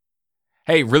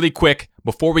Hey, really quick,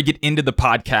 before we get into the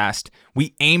podcast,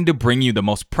 we aim to bring you the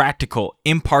most practical,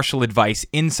 impartial advice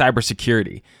in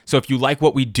cybersecurity. So if you like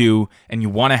what we do and you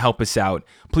want to help us out,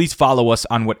 please follow us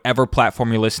on whatever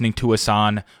platform you're listening to us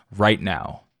on right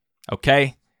now.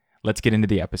 Okay, let's get into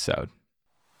the episode.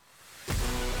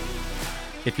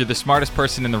 If you're the smartest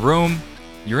person in the room,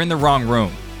 you're in the wrong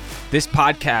room. This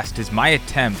podcast is my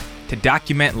attempt to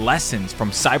document lessons from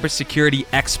cybersecurity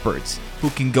experts who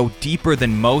can go deeper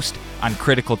than most on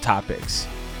critical topics.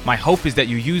 My hope is that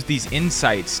you use these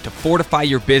insights to fortify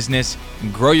your business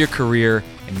and grow your career,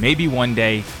 and maybe one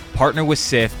day partner with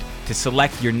SIFT to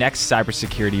select your next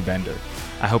cybersecurity vendor.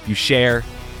 I hope you share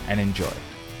and enjoy.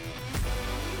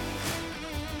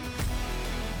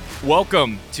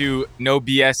 Welcome to No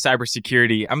BS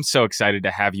Cybersecurity. I'm so excited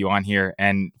to have you on here.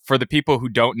 And for the people who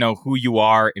don't know who you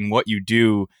are and what you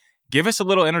do, give us a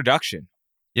little introduction.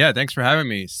 Yeah, thanks for having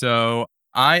me. So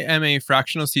I am a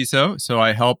fractional CISO, so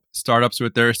I help startups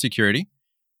with their security.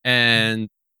 And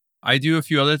I do a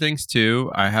few other things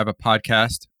too. I have a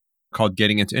podcast called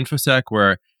Getting Into InfoSec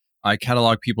where I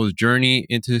catalog people's journey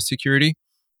into security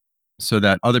so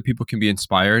that other people can be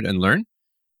inspired and learn.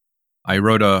 I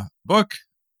wrote a book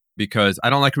because I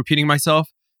don't like repeating myself.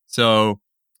 So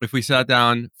if we sat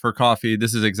down for coffee,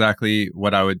 this is exactly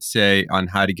what I would say on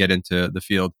how to get into the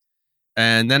field.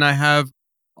 And then I have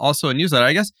also a newsletter.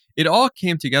 I guess it all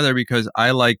came together because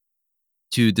I like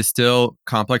to distill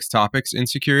complex topics in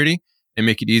security and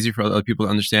make it easy for other people to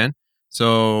understand.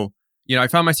 So, I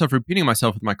found myself repeating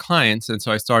myself with my clients. And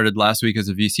so I started last week as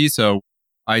a VC. So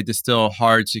I distill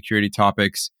hard security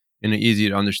topics in an easy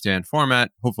to understand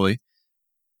format, hopefully,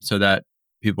 so that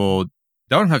people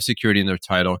don't have security in their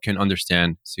title can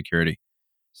understand security.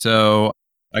 So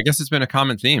I guess it's been a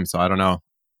common theme. So I don't know.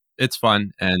 It's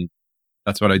fun. And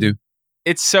that's what I do.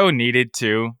 It's so needed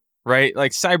too, right?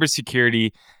 Like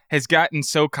cybersecurity has gotten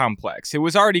so complex. It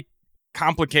was already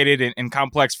complicated and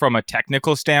complex from a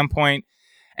technical standpoint.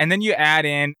 And then you add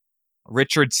in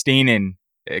Richard Steenan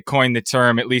coined the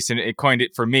term, at least it coined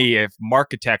it for me, of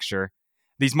marketecture.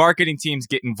 These marketing teams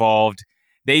get involved.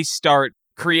 They start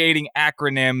creating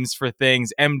acronyms for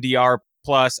things, MDR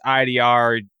plus,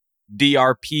 IDR,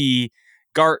 DRP,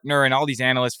 Gartner, and all these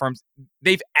analyst firms.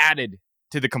 They've added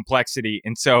to the complexity.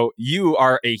 And so you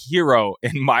are a hero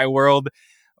in my world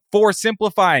for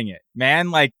simplifying it,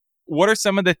 man. Like, what are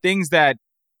some of the things that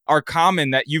are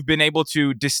common that you've been able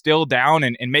to distill down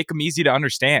and make them easy to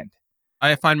understand?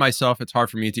 I find myself, it's hard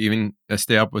for me to even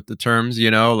stay up with the terms,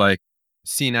 like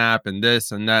CNAP and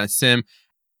this and that, SIM.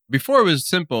 Before it was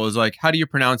simple. It was like, how do you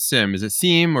pronounce SIM? Is it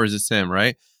SIM or is it SIM,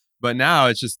 right? But now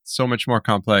it's just so much more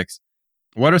complex.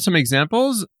 What are some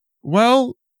examples?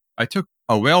 Well, I took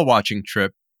a whale watching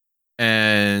trip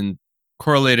and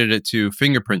correlated it to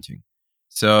fingerprinting.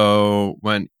 So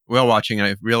when whale watching,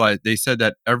 I realized they said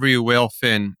that every whale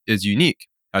fin is unique,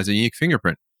 has a unique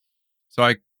fingerprint. So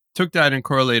I took that and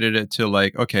correlated it to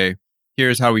like, okay,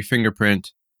 here's how we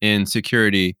fingerprint in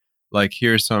security. Like,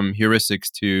 here's some heuristics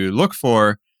to look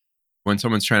for when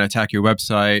someone's trying to attack your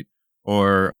website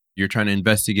or you're trying to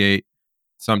investigate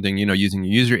something, using a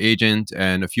user agent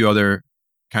and a few other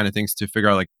kind of things to figure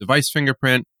out like device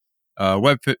fingerprint,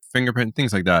 fingerprint,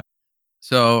 things like that.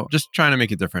 So just trying to make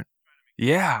it different.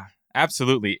 Yeah,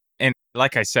 absolutely. And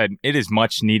like I said, it is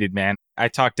much needed, man. I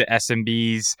talk to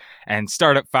SMBs and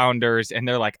startup founders, and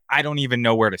they're like, I don't even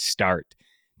know where to start.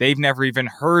 They've never even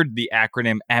heard the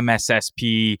acronym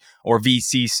MSSP or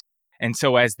VC. And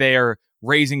so as they're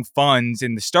raising funds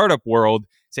in the startup world,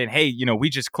 saying, hey, we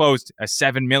just closed a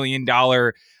 $7 million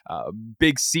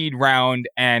big seed round,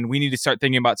 and we need to start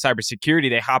thinking about cybersecurity.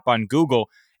 They hop on Google,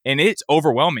 and it's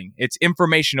overwhelming. It's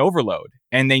information overload.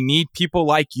 And they need people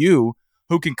like you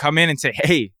who can come in and say,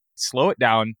 hey, slow it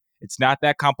down. It's not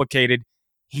that complicated.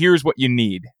 Here's what you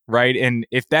need, right? And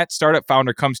if that startup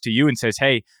founder comes to you and says,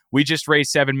 hey, we just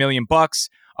raised $7 million.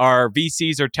 Our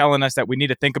VCs are telling us that we need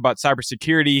to think about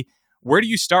cybersecurity. Where do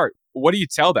you start? What do you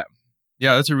tell them?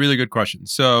 Yeah, that's a really good question.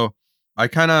 So I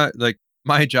kind of like,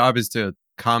 my job is to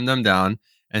calm them down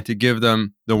and to give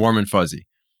them the warm and fuzzy,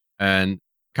 and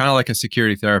kind of like a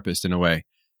security therapist in a way.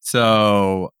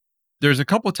 So there's a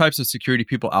couple types of security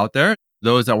people out there.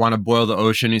 Those that want to boil the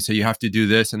ocean and say you have to do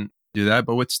this and do that.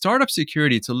 But with startup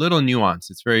security, it's a little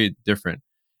nuanced. It's very different.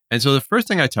 And so the first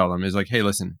thing I tell them is like, hey,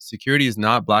 listen, security is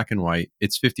not black and white.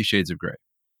 It's 50 shades of gray.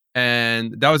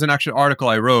 And that was an actual article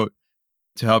I wrote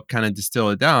to help kind of distill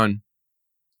it down,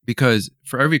 because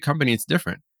for every company, it's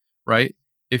different, right?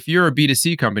 If you're a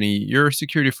B2C company, your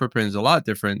security footprint is a lot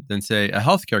different than, say, a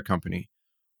healthcare company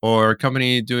or a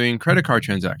company doing credit card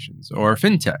transactions or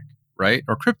fintech, right?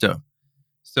 Or crypto.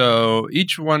 So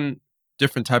each one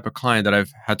different type of client that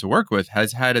I've had to work with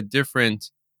has had a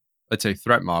different, let's say,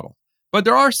 threat model. But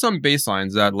there are some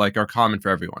baselines that like are common for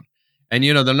everyone. And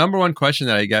the number one question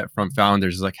that I get from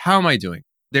founders is like, how am I doing?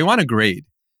 They want a grade.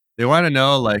 They want to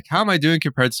know like, how am I doing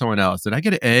compared to someone else? Did I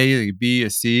get an A, a B, a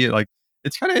C? Like,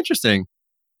 it's kind of interesting.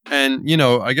 And,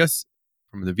 I guess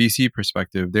from the VC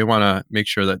perspective, they want to make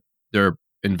sure that their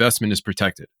investment is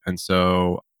protected. And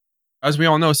so, as we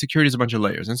all know, security is a bunch of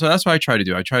layers. And so that's what I try to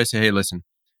do. I try to say, hey, listen,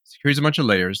 security is a bunch of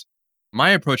layers. My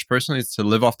approach personally is to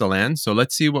live off the land. So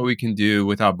let's see what we can do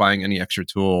without buying any extra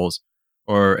tools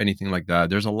or anything like that.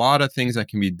 There's a lot of things that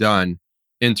can be done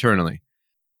internally.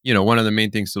 One of the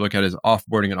main things to look at is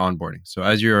offboarding and onboarding. So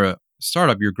as you're a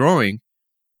startup, you're growing.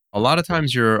 A lot of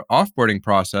times your offboarding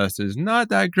process is not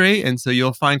that great. And so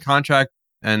you'll find contract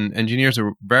and engineers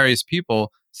or various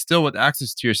people still with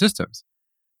access to your systems.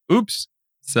 Oops.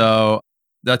 So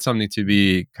that's something to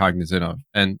be cognizant of.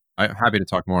 And I'm happy to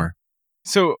talk more.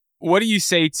 So what do you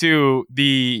say to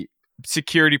the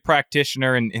security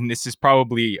practitioner, and this is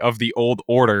probably of the old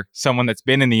order, someone that's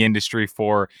been in the industry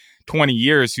for 20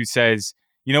 years who says,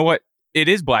 you know what, it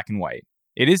is black and white.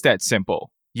 It is that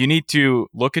simple. You need to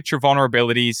look at your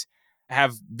vulnerabilities,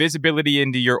 have visibility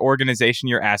into your organization,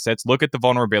 your assets, look at the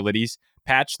vulnerabilities,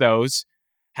 patch those,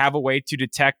 have a way to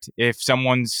detect if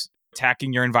someone's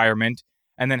attacking your environment,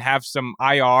 and then have some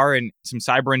IR and some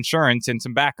cyber insurance and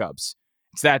some backups.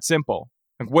 It's that simple.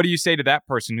 Like, what do you say to that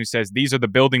person who says these are the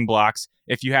building blocks?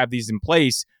 If you have these in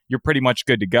place, you're pretty much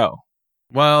good to go.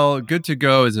 Well, good to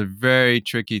go is a very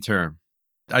tricky term.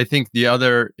 I think the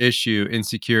other issue in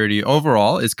security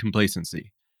overall is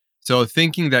complacency. So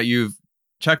thinking that you've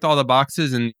checked all the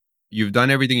boxes and you've done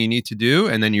everything you need to do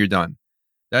and then you're done.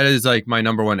 That is like my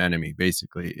number one enemy,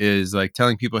 basically, is like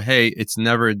telling people, hey, it's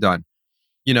never done.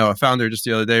 A founder just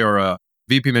the other day or a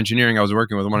VP of engineering I was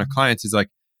working with, one of the clients, is like,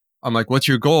 I'm like, what's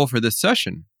your goal for this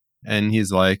session? And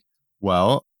he's like,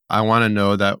 well, I want to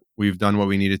know that we've done what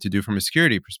we needed to do from a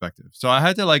security perspective. So I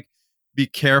had to like be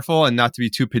careful and not to be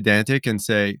too pedantic and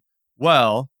say,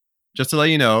 well, just to let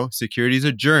you know, security is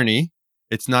a journey.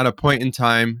 It's not a point in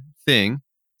time thing.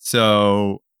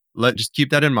 So just keep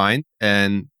that in mind.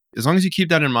 And as long as you keep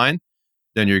that in mind,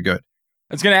 then you're good.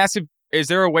 I was going to ask if, is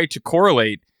there a way to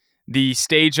correlate the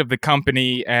stage of the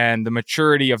company and the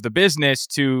maturity of the business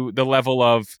to the level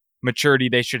of maturity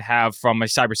they should have from a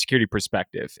cybersecurity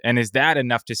perspective? And is that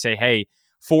enough to say, hey,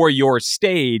 for your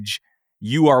stage,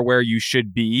 you are where you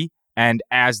should be. And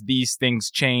as these things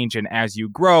change and as you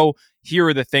grow, here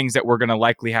are the things that we're going to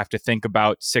likely have to think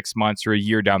about 6 months or a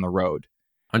year down the road.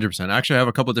 100%. Actually, I have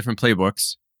a couple of different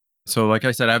playbooks. So like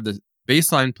I said, I have the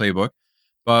baseline playbook.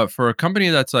 But for a company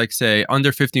that's like, say,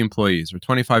 under 50 employees or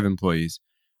 25 employees,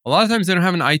 a lot of times they don't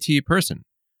have an IT person,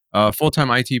 a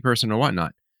full-time IT person or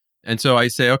whatnot. And so I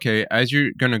say, okay, as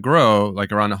you're going to grow,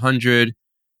 like around 100,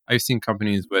 I've seen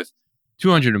companies with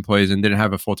 200 employees and didn't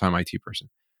have a full-time IT person.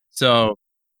 So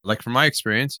like from my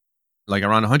experience, like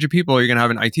around 100 people, you're going to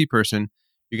have an IT person.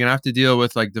 You're going to have to deal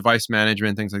with like device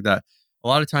management, things like that. A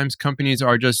lot of times companies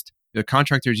are just, the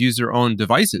contractors use their own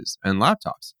devices and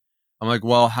laptops. I'm like,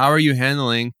 well, how are you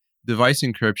handling device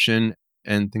encryption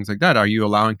and things like that? Are you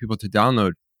allowing people to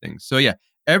download things? So yeah,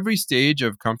 every stage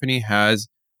of company has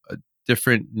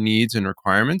different needs and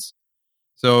requirements.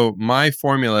 So my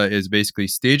formula is basically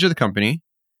stage of the company,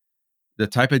 the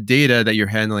type of data that you're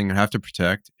handling and have to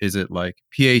protect. Is it like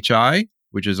PHI,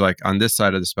 which is like on this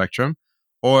side of the spectrum,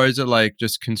 or is it like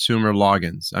just consumer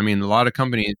logins? I mean, a lot of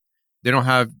companies, they don't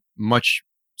have much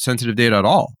sensitive data at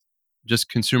all, just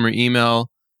consumer email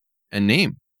and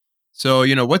name. So,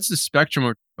 what's the spectrum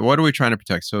of what are we trying to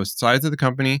protect? So size of the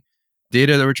company,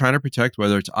 data that we're trying to protect,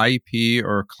 whether it's IP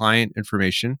or client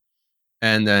information,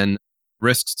 and then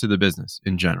risks to the business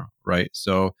in general, right?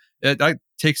 So that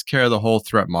takes care of the whole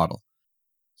threat model.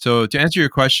 So to answer your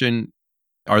question,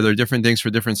 are there different things for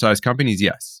different size companies?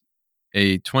 Yes.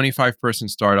 A 25-person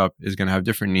startup is going to have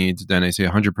different needs than a, say,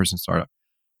 100-person startup.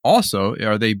 Also,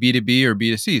 are they B2B or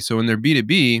B2C? So when they're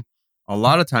B2B, a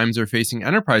lot of times they're facing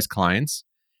enterprise clients,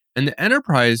 and the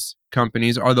enterprise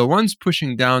companies are the ones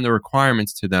pushing down the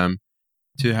requirements to them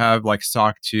to have like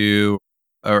SOC 2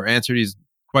 or answer these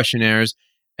questionnaires.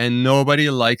 And nobody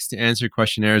likes to answer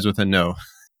questionnaires with a no.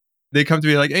 They come to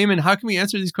me like, Ayman, how can we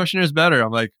answer these questionnaires better?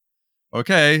 I'm like,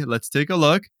 okay, let's take a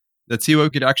look. Let's see what we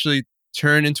could actually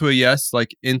turn into a yes,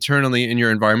 like internally in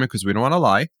your environment, because we don't want to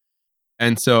lie.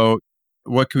 And so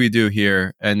what can we do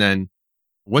here? And then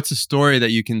what's a story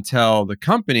that you can tell the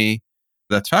company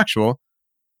that's factual,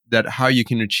 that how you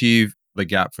can achieve the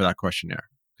gap for that questionnaire?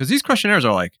 Because these questionnaires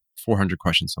are like 400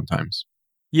 questions sometimes.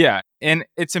 Yeah. And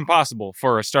it's impossible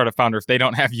for a startup founder, if they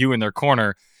don't have you in their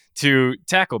corner, to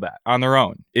tackle that on their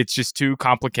own. It's just too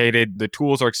complicated. The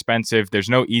tools are expensive. There's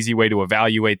no easy way to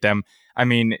evaluate them. I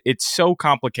mean, it's so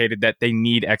complicated that they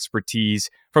need expertise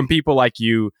from people like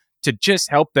you to just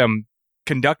help them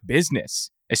conduct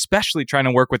business, especially trying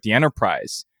to work with the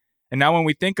enterprise. And now when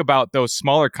we think about those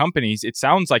smaller companies, it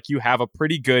sounds like you have a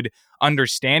pretty good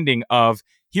understanding of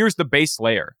here's the base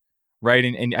layer, right?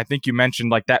 And I think you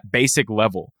mentioned like that basic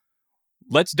level.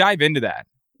 Let's dive into that.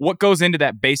 What goes into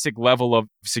that basic level of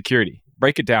security?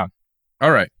 Break it down.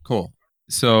 All right, cool.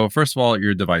 So first of all,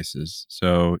 your devices.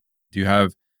 So do you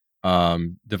have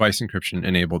device encryption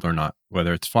enabled or not,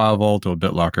 whether it's FileVault or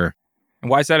BitLocker?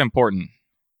 And why is that important?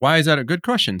 Why is that a good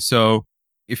question? So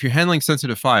if you're handling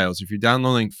sensitive files, if you're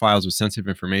downloading files with sensitive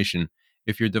information,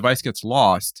 if your device gets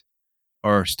lost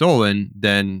or stolen,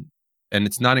 then and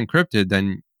it's not encrypted,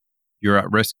 then you're at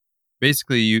risk.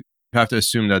 Basically, you have to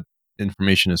assume that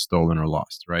information is stolen or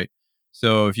lost, right?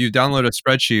 So if you download a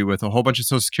spreadsheet with a whole bunch of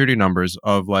social security numbers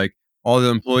of like all the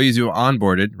employees you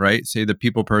onboarded, right? Say the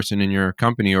people person in your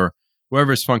company or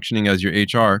whoever's functioning as your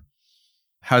HR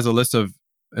has a list of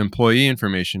employee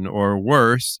information or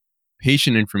worse,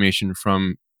 patient information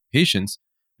from patients,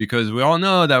 because we all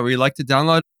know that we like to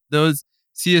download those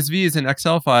CSVs and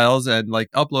Excel files and like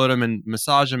upload them and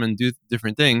massage them and do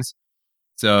different things.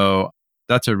 So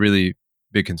that's a really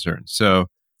big concern. So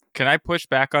can I push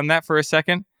back on that for a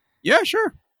second? Yeah,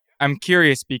 sure. I'm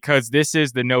curious because this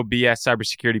is the No BS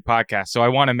Cybersecurity podcast. So I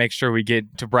want to make sure we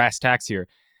get to brass tacks here.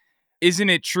 Isn't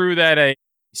it true that a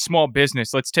small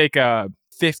business, let's take a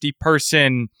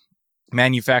 50-person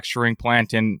manufacturing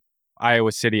plant in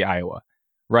Iowa City, Iowa,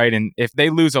 right? And if they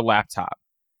lose a laptop,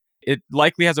 it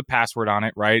likely has a password on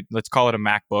it, right? Let's call it a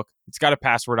MacBook. It's got a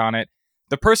password on it.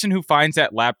 The person who finds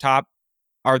that laptop,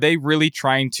 are they really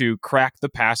trying to crack the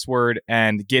password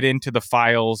and get into the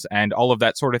files and all of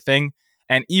that sort of thing?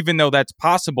 And even though that's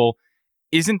possible,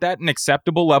 isn't that an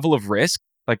acceptable level of risk?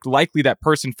 Like likely that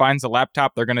person finds a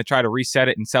laptop, they're going to try to reset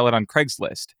it and sell it on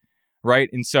Craigslist, right?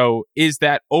 And so is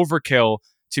that overkill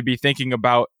to be thinking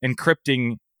about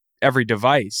encrypting every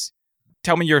device?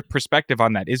 Tell me your perspective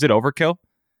on that. Is it overkill?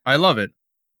 I love it.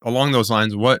 Along those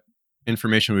lines, what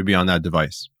information would be on that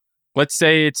device? Let's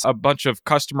say it's a bunch of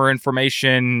customer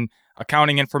information,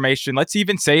 accounting information. Let's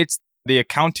even say it's the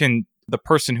accountant, the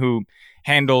person who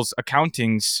handles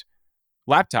accounting's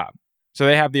laptop. So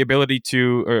they have the ability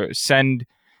to send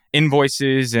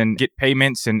invoices and get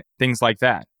payments and things like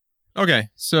that. Okay.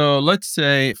 So let's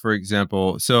say, for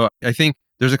example, so I think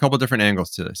there's a couple different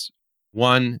angles to this.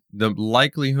 One, the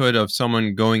likelihood of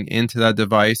someone going into that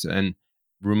device and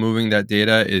removing that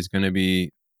data is going to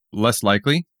be less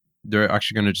likely. They're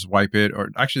actually going to just wipe it,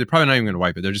 or actually, they're probably not even going to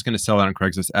wipe it. They're just going to sell it on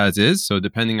Craigslist as is. So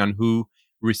depending on who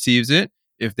receives it,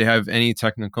 if they have any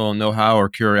technical know-how or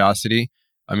curiosity,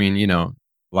 I mean, you know,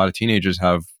 a lot of teenagers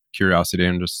have curiosity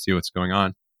and just see what's going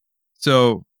on.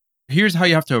 So here's how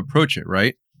you have to approach it,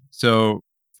 right? So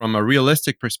from a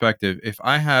realistic perspective, if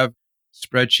I have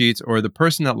spreadsheets or the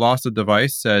person that lost the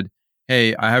device said,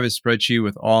 hey, I have a spreadsheet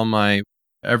with all my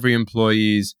every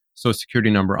employee's social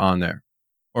security number on there,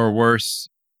 or worse,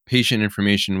 patient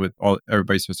information with all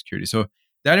everybody's social security. So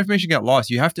that information got lost.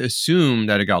 You have to assume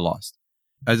that it got lost.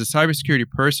 As a cybersecurity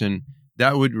person,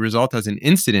 that would result as an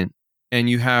incident, and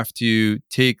you have to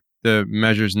take the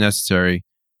measures necessary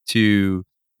to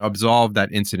absolve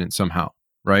that incident somehow,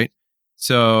 right?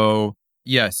 So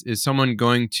yes, is someone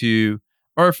going to,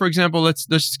 or for example, let's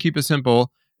just keep it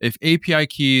simple. If API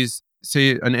keys,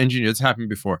 say an engineer, it's happened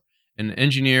before, an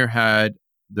engineer had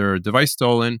their device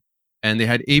stolen and they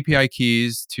had API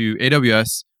keys to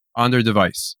AWS on their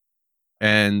device.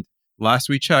 And last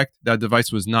we checked, that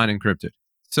device was not encrypted.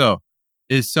 So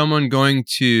is someone going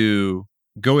to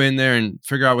go in there and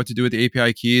figure out what to do with the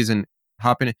API keys and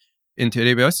hop into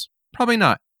AWS? Probably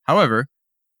not. However,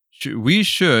 we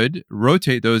should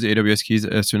rotate those AWS keys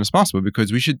as soon as possible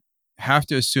because we should have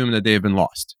to assume that they have been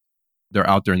lost. They're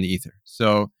out there in the ether.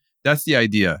 So that's the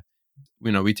idea.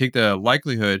 You know, we take the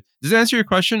likelihood. Does that answer your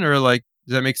question, or like,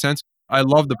 does that make sense? I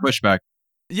love the pushback.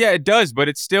 Yeah, it does, but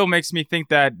it still makes me think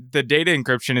that the data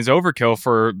encryption is overkill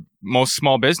for most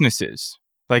small businesses.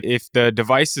 Like if the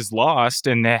device is lost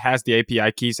and it has the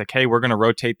API keys, like, hey, we're going to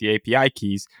rotate the API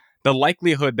keys, the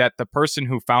likelihood that the person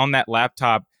who found that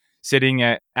laptop sitting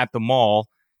at the mall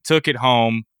took it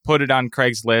home, put it on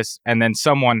Craigslist, and then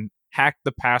someone hacked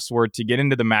the password to get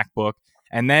into the MacBook,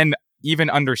 and then even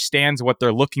understands what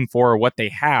they're looking for or what they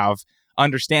have,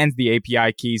 understands the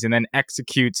API keys, and then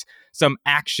executes some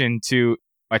action to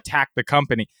attack the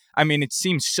company. I mean, it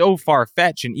seems so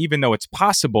far-fetched, and even though it's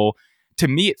possible, to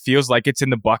me, it feels like it's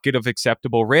in the bucket of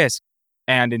acceptable risk.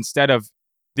 And instead of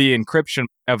the encryption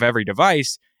of every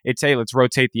device, It's, hey, let's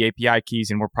rotate the API keys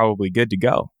and we're probably good to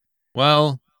go.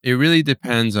 Well, it really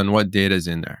depends on what data is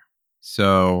in there.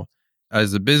 So,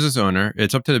 as a business owner,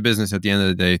 it's up to the business at the end of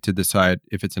the day to decide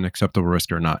if it's an acceptable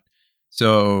risk or not.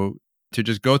 So, to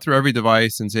just go through every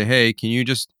device and say, hey, can you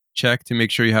just check to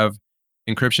make sure you have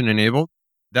encryption enabled?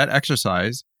 That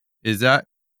exercise is that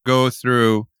go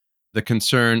through the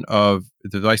concern of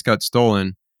if the device got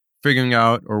stolen, figuring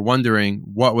out or wondering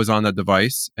what was on that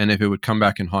device and if it would come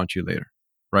back and haunt you later.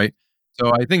 Right.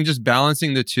 So, I think just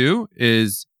balancing the two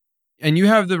is and you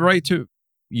have the right to,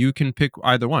 you can pick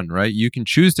either one, right? You can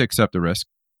choose to accept the risk.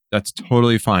 That's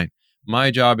totally fine.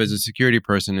 My job as a security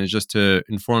person is just to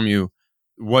inform you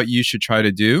what you should try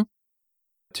to do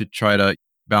to try to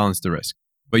balance the risk.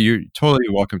 But you're totally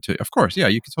welcome to, of course, yeah,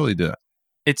 you can totally do that.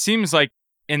 It seems like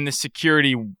in the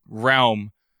security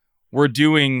realm, we're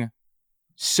doing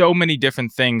so many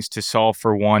different things to solve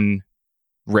for one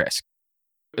risk.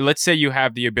 Let's say you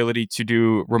have the ability to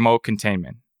do remote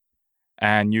containment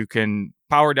and you can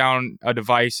power down a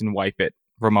device and wipe it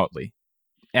remotely.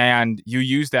 And you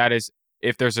use that as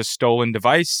if there's a stolen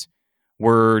device,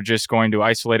 we're just going to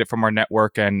isolate it from our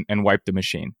network and wipe the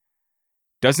machine.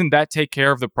 Doesn't that take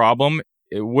care of the problem?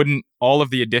 Wouldn't all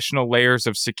of the additional layers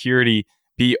of security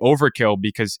be overkill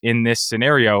because in this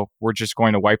scenario, we're just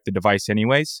going to wipe the device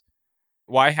anyways?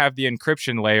 Why have the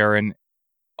encryption layer and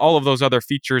all of those other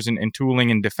features and tooling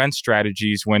and defense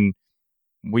strategies when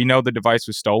we know the device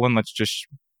was stolen? Let's just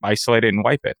isolate it and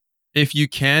wipe it. If you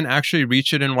can actually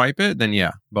reach it and wipe it, then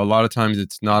yeah. But a lot of times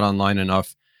it's not online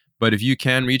enough. But if you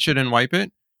can reach it and wipe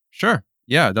it, sure.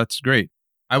 Yeah, that's great.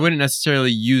 I wouldn't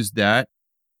necessarily use that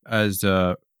as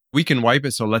we can wipe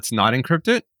it, so let's not encrypt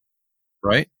it,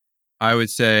 right? I would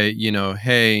say,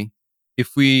 hey,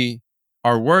 if we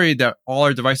are worried that all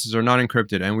our devices are not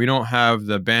encrypted and we don't have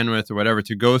the bandwidth or whatever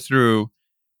to go through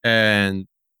and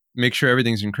make sure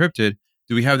everything's encrypted,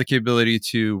 do we have the capability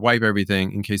to wipe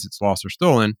everything in case it's lost or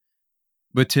stolen?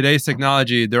 With today's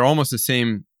technology, they're almost the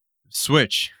same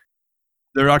switch.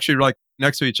 They're actually like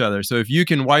next to each other. So if you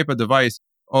can wipe a device,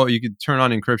 oh, you could turn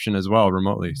on encryption as well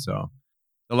remotely. So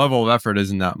the level of effort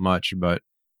isn't that much, but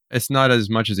it's not as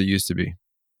much as it used to be.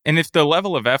 And if the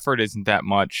level of effort isn't that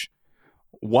much,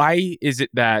 why is it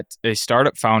that a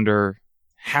startup founder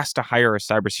has to hire a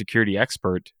cybersecurity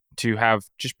expert to have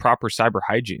just proper cyber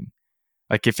hygiene?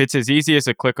 Like if it's as easy as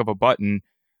a click of a button,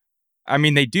 I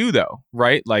mean, they do though,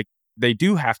 right? Like they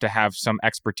do have to have some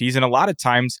expertise. And a lot of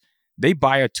times they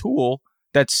buy a tool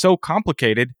that's so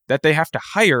complicated that they have to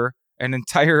hire an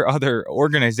entire other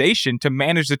organization to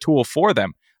manage the tool for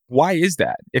them. Why is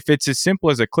that? If it's as simple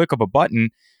as a click of a button,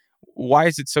 why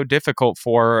is it so difficult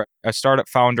for a startup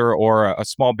founder or a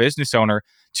small business owner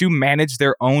to manage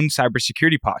their own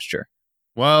cybersecurity posture?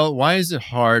 Well, why is it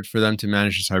hard for them to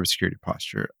manage the cybersecurity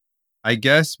posture? I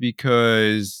guess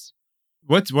because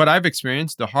what I've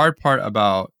experienced, the hard part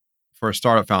about for a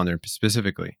startup founder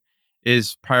specifically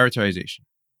is prioritization.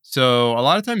 So a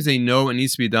lot of times they know what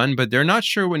needs to be done, but they're not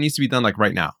sure what needs to be done like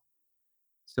right now.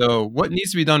 So what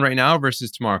needs to be done right now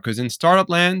versus tomorrow? Because in startup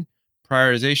land,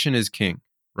 prioritization is king,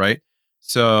 right?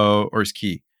 So, or is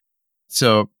key.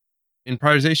 So in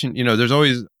prioritization, there's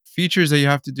always features that you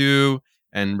have to do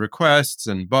and requests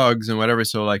and bugs and whatever.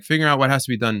 So like figuring out what has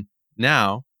to be done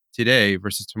now, today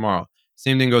versus tomorrow.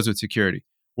 Same thing goes with security.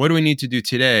 What do we need to do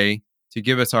today to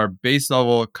give us our base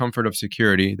level comfort of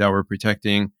security that we're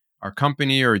protecting our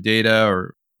company or data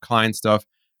or client stuff,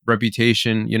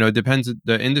 reputation, it depends on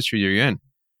the industry you're in.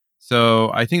 So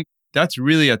I think that's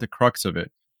really at the crux of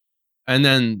it. And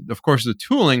then, of course, the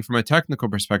tooling from a technical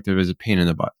perspective is a pain in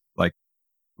the butt. Like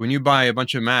when you buy a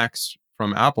bunch of Macs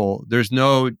from Apple, there's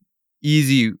no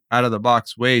easy out of the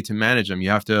box way to manage them. You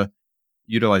have to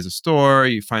utilize a store,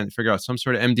 figure out some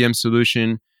sort of MDM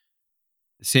solution.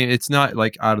 Same, it's not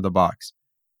like out of the box.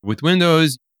 With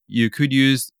Windows, you could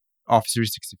use Office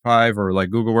 365 or like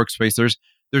Google Workspace.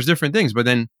 There's different things, but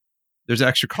then there's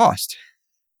extra cost.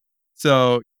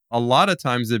 So a lot of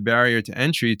times the barrier to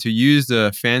entry to use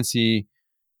the fancy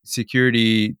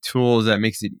security tools that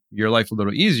makes your life a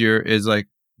little easier is like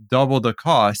double the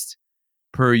cost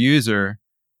per user.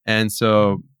 And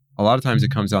so a lot of times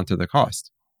it comes down to the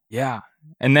cost. Yeah.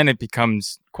 And then it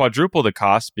becomes quadruple the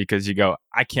cost because you go,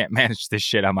 I can't manage this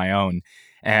shit on my own.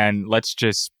 And let's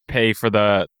just pay for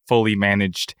the fully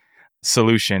managed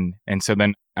solution. And so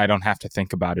then I don't have to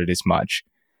think about it as much.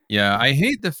 Yeah. I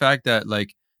hate the fact that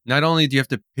like not only do you have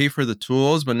to pay for the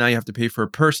tools, but now you have to pay for a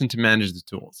person to manage the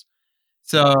tools.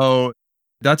 So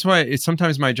that's why it's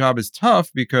sometimes my job is tough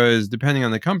because depending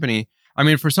on the company, I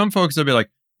mean, for some folks, they'll be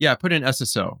like, yeah, put in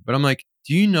SSO. But I'm like,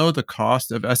 do you know the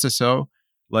cost of SSO?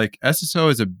 Like SSO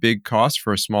is a big cost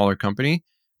for a smaller company,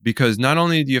 because not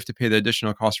only do you have to pay the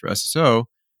additional cost for SSO,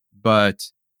 but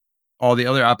all the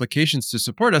other applications to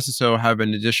support SSO have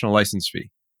an additional license fee,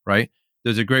 right?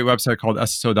 There's a great website called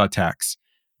SSO.tax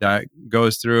that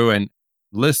goes through and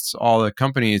lists all the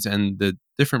companies and the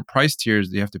different price tiers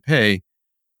that you have to pay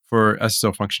for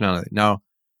SSO functionality. Now,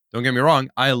 don't get me wrong,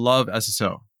 I love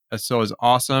SSO. SSO is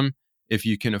awesome. If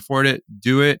you can afford it,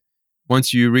 do it.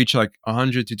 Once you reach like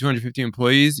 100 to 250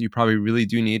 employees, you probably really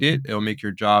do need it. It'll make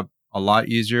your job a lot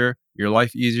easier, your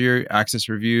life easier, access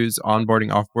reviews, onboarding,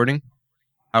 offboarding.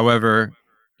 However,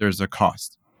 there's a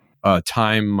cost,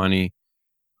 time, money,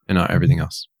 and everything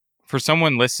else. For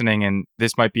someone listening, and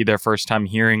this might be their first time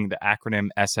hearing the acronym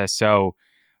SSO,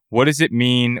 what does it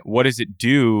mean? What does it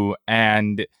do?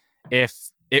 And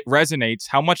if it resonates,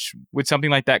 how much would something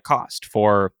like that cost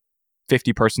for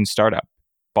 50-person startup?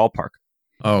 Ballpark.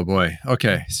 Oh boy.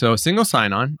 Okay. So single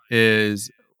sign-on is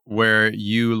where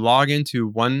you log into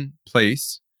one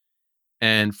place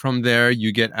and from there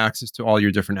you get access to all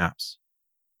your different apps.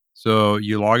 So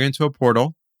you log into a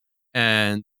portal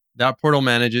and that portal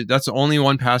manages, that's only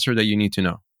one password that you need to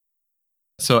know.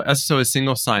 So SSO is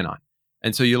single sign-on.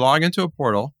 And so you log into a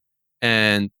portal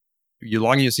and you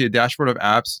log in, you see a dashboard of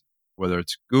apps, whether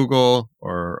it's Google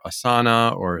or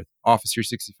Asana or Office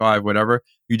 365, whatever.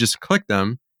 You just click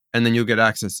them and then you'll get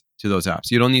access to those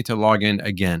apps. You don't need to log in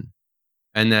again.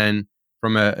 And then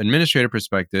from an administrator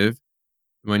perspective,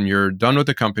 when you're done with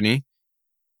the company,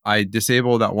 I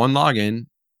disable that one login,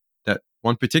 that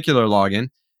one particular login,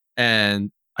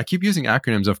 and I keep using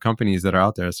acronyms of companies that are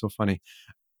out there. It's so funny.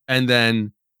 And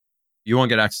then you won't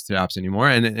get access to apps anymore,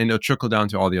 and it'll trickle down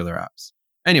to all the other apps.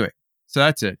 Anyway, so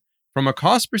that's it. From a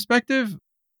cost perspective,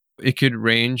 it could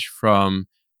range from,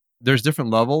 there's different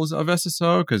levels of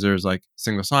SSO because there's like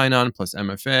single sign-on plus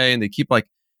MFA, and they keep like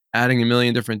adding a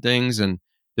million different things. And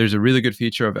there's a really good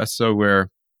feature of SSO where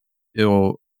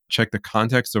it'll check the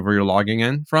context of where you're logging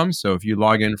in from. So if you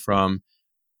log in from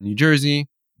New Jersey,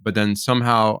 but then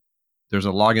somehow there's a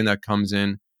login that comes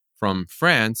in from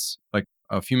France, like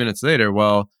a few minutes later,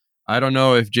 well, I don't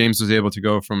know if James was able to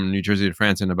go from New Jersey to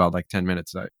France in about like 10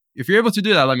 minutes. If you're able to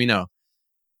do that, let me know.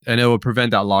 And it will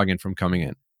prevent that login from coming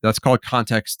in. That's called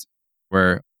context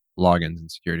where logins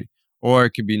and security, or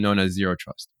it could be known as zero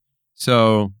trust.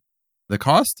 So the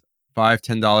cost,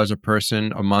 $5-10 a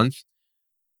person a month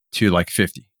to like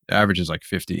 50. The average is like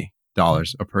 $50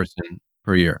 a person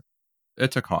per year.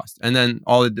 It's a cost. And then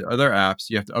all the other apps,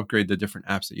 you have to upgrade the different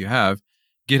apps that you have.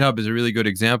 GitHub is a really good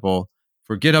example.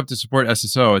 For GitHub to support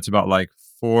SSO, it's about like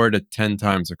 4 to 10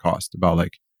 times the cost, about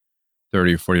like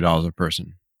 $30 or $40 a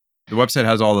person. The website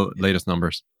has all the latest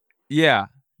numbers. Yeah.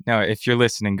 Now, if you're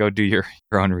listening, go do your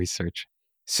own research.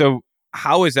 So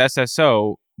how is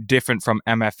SSO different from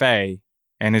MFA,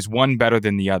 and is one better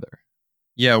than the other?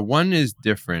 Yeah, one is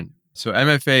different. So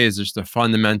MFA is just a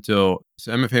fundamental,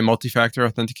 so MFA multi-factor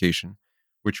authentication,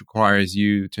 which requires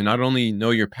you to not only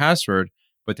know your password,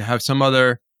 but to have some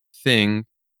other thing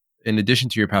in addition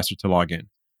to your password to log in.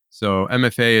 So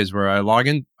MFA is where I log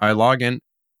in.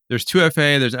 There's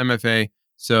 2FA, there's MFA.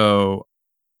 So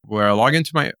where I log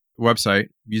into my website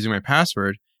using my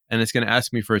password, and it's going to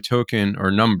ask me for a token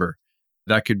or number.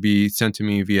 That could be sent to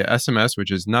me via SMS, which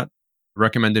is not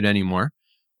recommended anymore,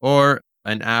 or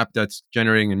an app that's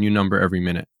generating a new number every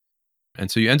minute. And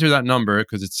so you enter that number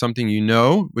because it's something you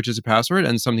know, which is a password,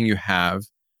 and something you have,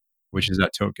 which is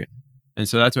that token. And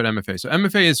so that's what MFA. So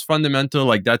MFA is fundamental,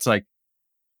 like that's like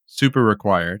super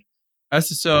required.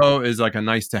 SSO is like a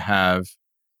nice to have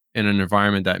in an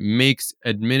environment that makes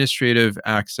administrative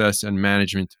access and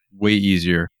management way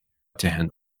easier to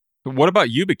handle. But what about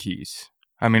YubiKeys?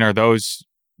 I mean, are those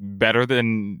better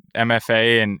than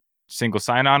MFA and single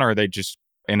sign-on, or are they just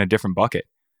in a different bucket?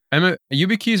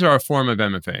 YubiKeys are a form of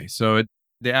MFA. So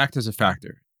they act as a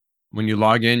factor. When you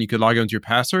log in, you could log in with your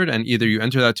password and either you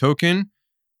enter that token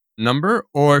number,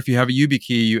 or if you have a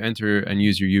YubiKey, you enter and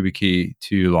use your YubiKey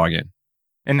to log in.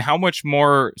 And how much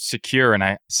more secure, and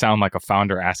I sound like a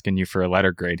founder asking you for a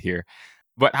letter grade here,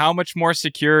 but how much more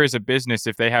secure is a business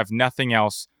if they have nothing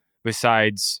else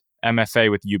besides MFA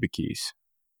with YubiKeys?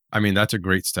 I mean, that's a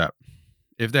great step.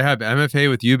 If they have MFA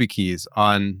with YubiKeys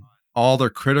on all their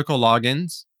critical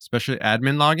logins, especially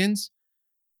admin logins,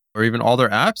 or even all their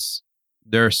apps,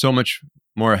 they're so much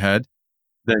more ahead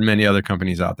than many other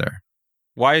companies out there.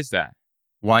 Why is that?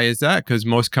 Why is that? Because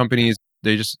most companies,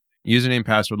 they just username,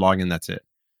 password, login, that's it.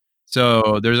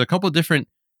 So there's a couple different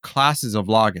classes of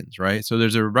logins, right? So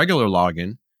there's a regular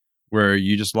login where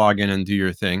you just log in and do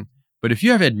your thing. But if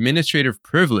you have administrative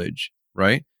privilege,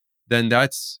 right, then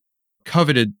that's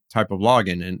coveted type of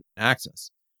login and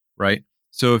access, right?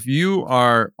 So if you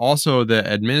are also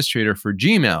the administrator for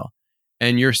Gmail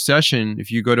and your session,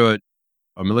 if you go to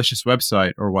a malicious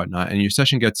website or whatnot, and your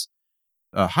session gets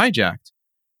hijacked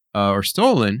or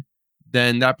stolen,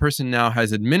 then that person now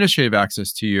has administrative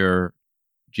access to your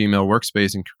Gmail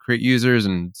workspace and create users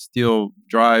and steal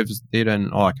drives, data,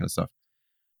 and all that kind of stuff.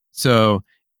 So,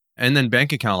 and then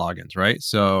bank account logins, right?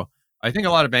 So I think a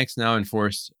lot of banks now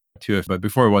enforce 2FA, but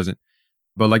before it wasn't.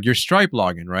 But like your Stripe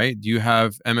login, right? Do you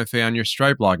have MFA on your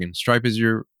Stripe login? Stripe is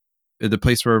the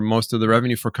place where most of the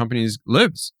revenue for companies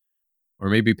lives, or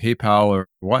maybe PayPal or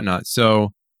whatnot.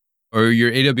 So, or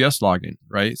your AWS login,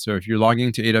 right? So if you're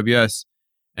logging to AWS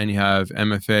and you have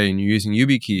MFA and you're using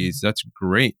YubiKeys, that's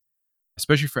great,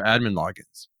 especially for admin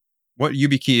logins. What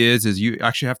YubiKey is you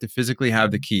actually have to physically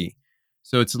have the key.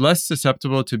 So it's less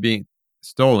susceptible to being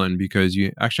stolen because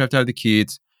you actually have to have the key.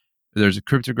 There's a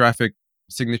cryptographic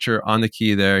signature on the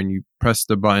key there, and you press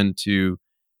the button to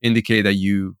indicate that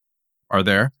you are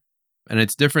there. And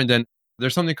it's different than,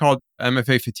 there's something called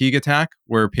MFA fatigue attack,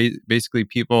 where basically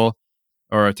people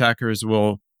or attackers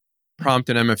will prompt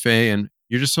an MFA and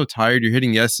you're just so tired, you're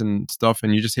hitting yes and stuff,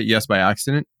 and you just hit yes by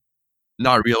accident,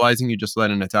 not realizing you just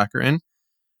let an attacker in.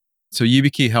 So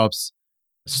YubiKey helps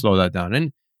slow that down.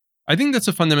 And I think that's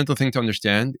a fundamental thing to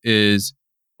understand is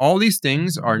all these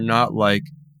things are not like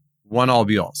one all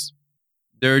be alls.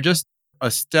 They're just a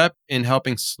step in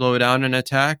helping slow down an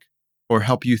attack or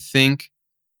help you think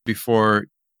before.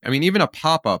 I mean, even a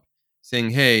pop-up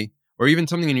saying, hey, or even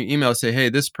something in your email say, hey,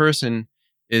 this person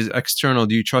is external.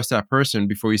 Do you trust that person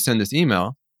before you send this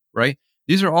email? Right?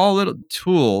 These are all little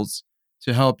tools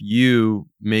to help you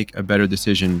make a better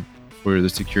decision for the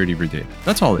security of your data.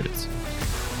 That's all it is.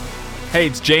 Hey,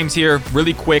 it's James here.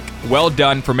 Really quick, well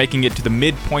done for making it to the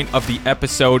midpoint of the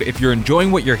episode. If you're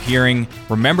enjoying what you're hearing,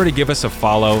 remember to give us a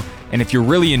follow. And if you're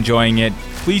really enjoying it,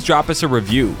 please drop us a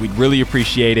review. We'd really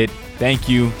appreciate it. Thank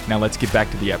you. Now let's get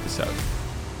back to the episode.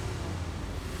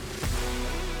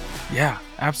 Yeah,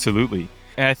 absolutely.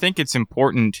 And I think it's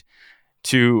important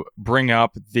to bring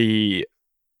up the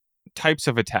types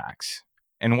of attacks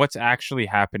and what's actually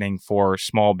happening for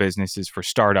small businesses, for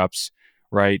startups,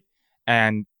 right?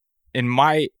 And in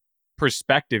my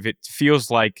perspective, it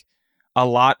feels like a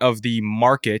lot of the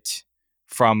market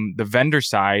from the vendor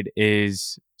side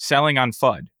is selling on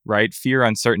FUD, right? Fear,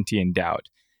 uncertainty, and doubt.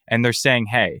 And they're saying,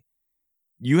 hey,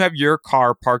 you have your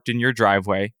car parked in your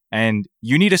driveway and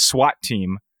you need a SWAT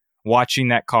team watching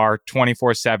that car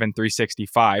 24/7,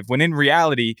 365, when in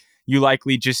reality, you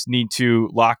likely just need to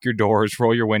lock your doors,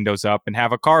 roll your windows up, and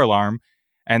have a car alarm.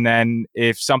 And then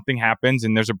if something happens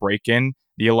and there's a break-in,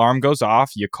 the alarm goes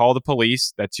off, you call the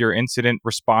police, that's your incident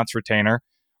response retainer,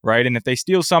 right? And if they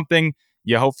steal something,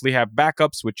 you hopefully have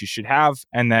backups, which you should have,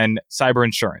 and then cyber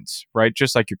insurance, right?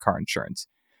 Just like your car insurance.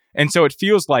 And so it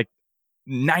feels like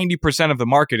 90% of the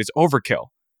market is overkill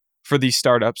for these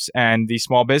startups and these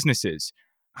small businesses.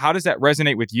 How does that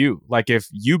resonate with you? Like if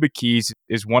YubiKeys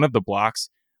is one of the blocks,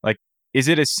 like is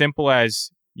it as simple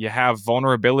as you have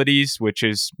vulnerabilities, which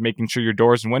is making sure your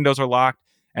doors and windows are locked,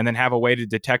 and then have a way to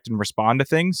detect and respond to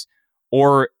things?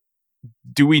 Or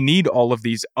do we need all of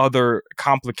these other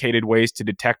complicated ways to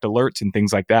detect alerts and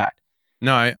things like that?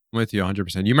 No, I'm with you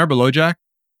 100%. You remember LoJack?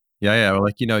 Yeah.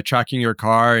 Like, tracking your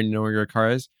car and know where your car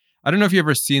is. I don't know if you've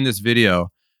ever seen this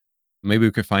video. Maybe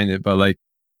we could find it, but like,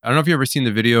 I don't know if you've ever seen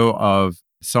the video of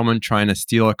someone trying to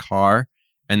steal a car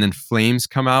and then flames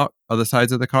come out of the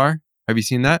sides of the car. Have you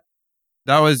seen that?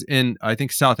 That was in, I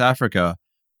think, South Africa,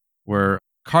 where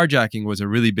carjacking was a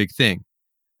really big thing.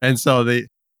 And so they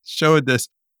showed this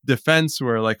defense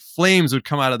where like flames would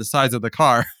come out of the sides of the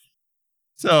car.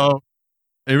 So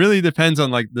it really depends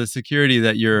on like the security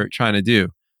that you're trying to do.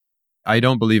 I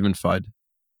don't believe in FUD.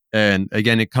 And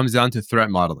again, it comes down to threat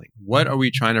modeling. What are we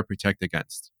trying to protect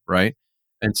against? Right.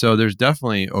 And so there's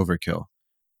definitely overkill.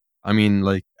 I mean,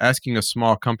 like asking a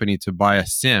small company to buy a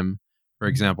SIM, for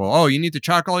example, oh, you need to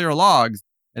track all your logs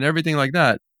and everything like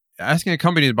that. Asking a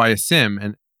company to buy a SIM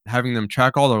and having them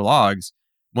track all their logs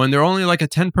when they're only like a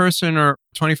 10-person or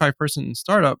 25-person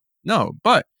startup, no.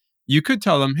 But you could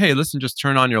tell them, hey, listen, just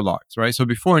turn on your logs, right? So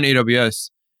before in AWS,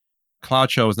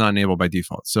 CloudTrail was not enabled by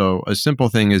default. So a simple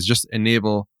thing is just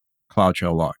enable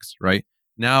CloudTrail logs, right?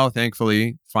 Now,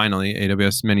 thankfully, finally,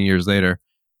 AWS many years later,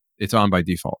 it's on by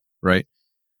default, right?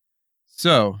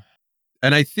 So,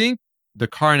 and I think the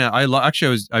car now,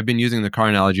 I've been using the car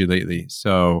analogy lately.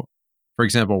 So, for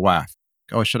example, WAF.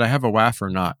 Oh, should I have a WAF or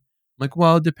not? I'm like,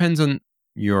 well, it depends on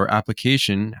your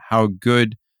application, how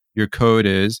good your code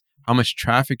is, how much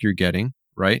traffic you're getting,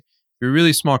 right? If you're a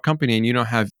really small company and you don't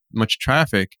have much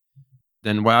traffic,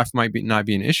 then WAF might not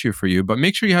be an issue for you. But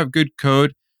make sure you have good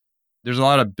code. There's a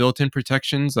lot of built-in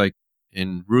protections like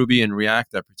in Ruby and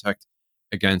React that protect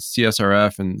against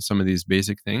CSRF and some of these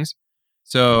basic things.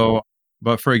 So,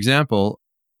 but for example,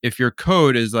 if your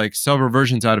code is like several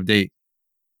versions out of date,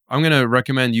 I'm going to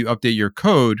recommend you update your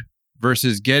code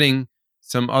versus getting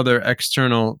some other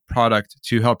external product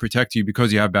to help protect you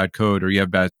because you have bad code or you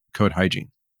have bad code hygiene,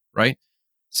 right?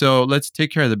 So let's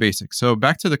take care of the basics. So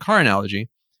back to the car analogy.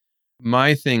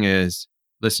 My thing is,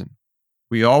 listen,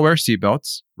 we all wear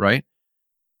seatbelts, right?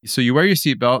 So you wear your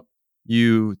seatbelt,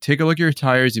 you take a look at your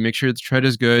tires, you make sure the tread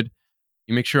is good,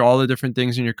 you make sure all the different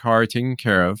things in your car are taken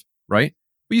care of, right?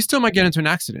 But you still might get into an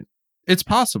accident. It's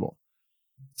possible.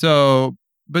 So,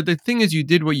 but the thing is, you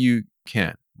did what you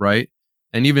can, right?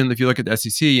 And even if you look at the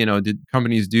SEC, did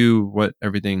companies do what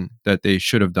everything that they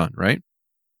should have done, right?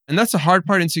 And that's the hard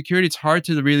part in security. It's hard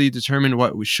to really determine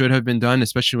what should have been done,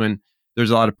 especially when there's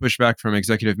a lot of pushback from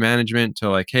executive management to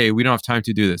like, hey, we don't have time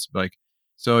to do this. Like,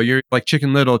 so you're like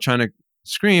Chicken Little trying to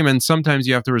scream, and sometimes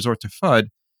you have to resort to FUD,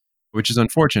 which is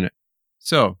unfortunate.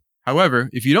 So, however,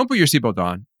 if you don't put your seatbelt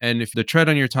on, and if the tread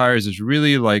on your tires is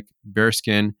really like bare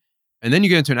skin, and then you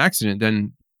get into an accident,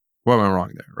 then what went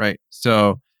wrong there, right?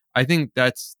 So, I think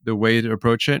that's the way to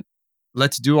approach it.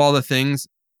 Let's do all the things.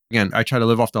 Again, I try to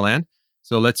live off the land.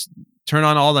 So let's turn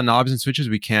on all the knobs and switches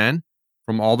we can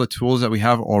from all the tools that we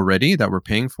have already that we're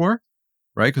paying for,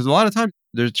 right? Because a lot of times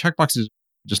there's checkboxes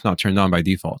just not turned on by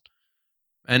default.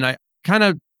 And I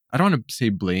don't want to say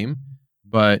blame,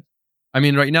 but I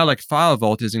mean, right now, like File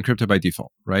Vault is encrypted by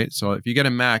default, right? So if you get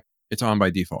a Mac, it's on by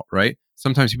default, right?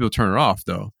 Sometimes people turn it off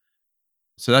though.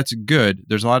 So that's good.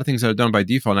 There's a lot of things that are done by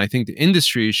default. And I think the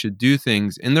industry should do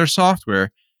things in their software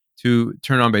to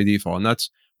turn on by default. And that's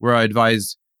where I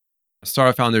advise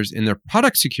startup founders in their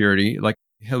product security,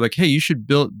 hey, you should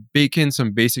bake in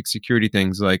some basic security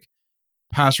things like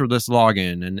passwordless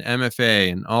login and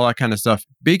MFA and all that kind of stuff.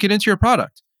 Bake it into your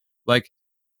product. Like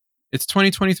it's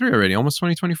 2023 already, almost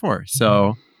 2024.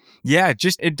 So yeah,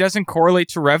 just it doesn't correlate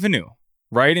to revenue,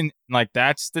 right? And like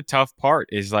that's the tough part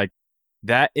is like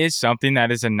that is something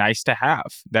that is a nice to have.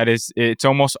 It's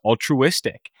almost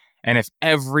altruistic. And if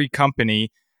every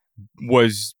company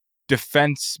was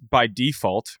defense by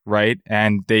default, right,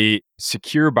 and they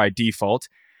secure by default,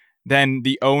 then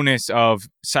the onus of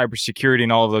cybersecurity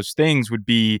and all of those things would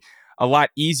be a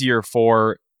lot easier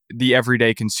for the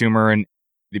everyday consumer and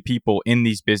the people in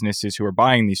these businesses who are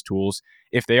buying these tools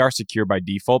if they are secure by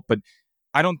default. But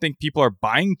I don't think people are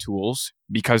buying tools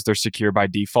because they're secure by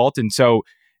default. And so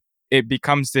it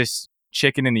becomes this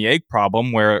chicken and the egg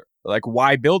problem where, like,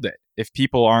 why build it if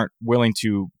people aren't willing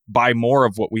to buy more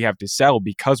of what we have to sell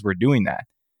because we're doing that?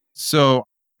 So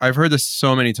I've heard this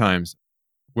so many times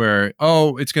where,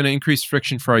 oh, it's going to increase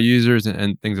friction for our users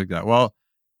and things like that. Well,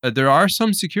 there are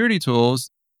some security tools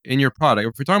in your product.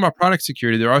 If we're talking about product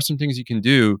security, there are some things you can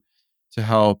do to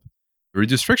help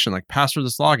reduce friction, like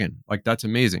passwordless login. Like that's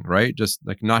amazing, right? Just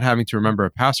like not having to remember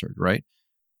a password, right?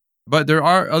 But there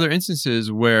are other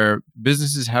instances where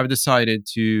businesses have decided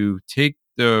to take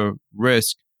the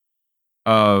risk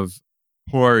of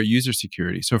poor user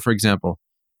security. So, for example,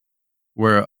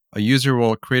 where a user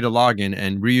will create a login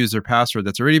and reuse their password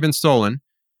that's already been stolen.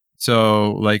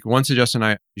 So, like one suggestion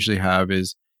I usually have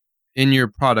is in your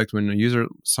product, when a user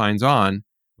signs on,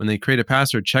 when they create a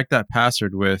password, check that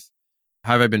password with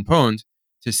 "Have I been pwned?"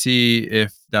 to see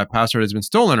if that password has been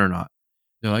stolen or not.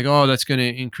 They're like, oh, that's going to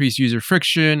increase user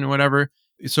friction, whatever.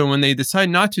 So when they decide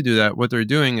not to do that, what they're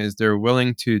doing is they're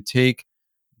willing to take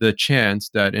the chance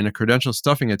that in a credential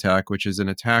stuffing attack, which is an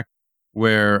attack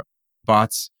where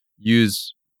bots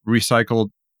use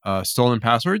recycled stolen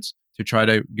passwords to try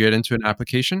to get into an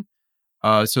application.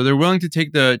 So they're willing to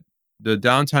take the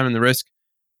downtime and the risk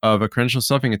of a credential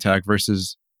stuffing attack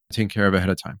versus taking care of it ahead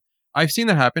of time. I've seen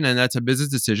that happen, and that's a business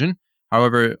decision.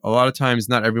 However, a lot of times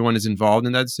not everyone is involved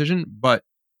in that decision, but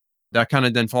that kind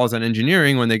of then falls on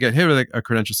engineering. When they get hit with a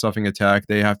credential stuffing attack,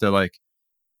 they have to like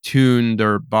tune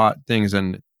their bot things,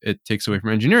 and it takes away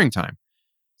from engineering time.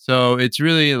 So it's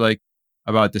really like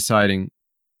about deciding.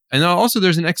 And also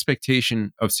there's an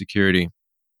expectation of security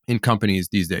in companies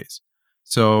these days.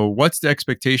 So what's the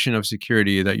expectation of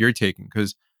security that you're taking?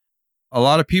 Because a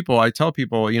lot of people, I tell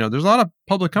people, there's a lot of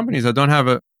public companies that don't have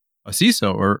a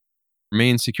CISO or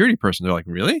main security person. They're like,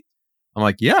 really? I'm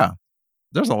like, yeah,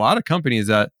 there's a lot of companies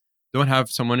that don't have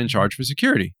someone in charge for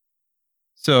security.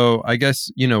 So I guess,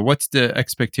 what's the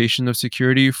expectation of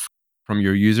security from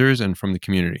your users and from the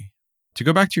community? To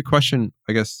go back to your question,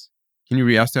 I guess, can you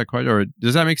re-ask that question, or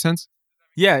does that make sense?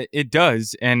 Yeah, it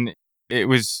does. And it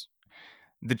was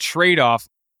the trade-off,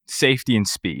 safety and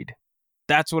speed.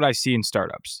 That's what I see in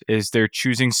startups is they're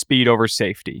choosing speed over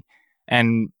safety.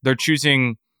 And they're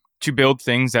choosing to build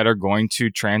things that are going to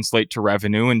translate to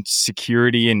revenue and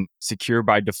security and secure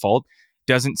by default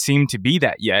doesn't seem to be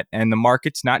that yet. And the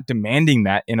market's not demanding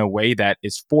that in a way that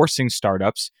is forcing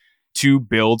startups to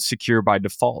build secure by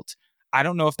default. I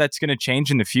don't know if that's going to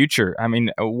change in the future. I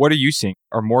mean, what are you seeing?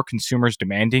 Are more consumers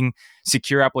demanding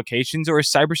secure applications, or is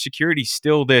cybersecurity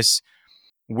still this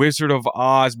Wizard of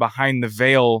Oz behind the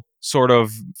veil sort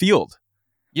of field?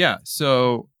 Yeah.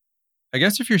 So I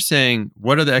guess if you're saying,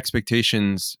 what are the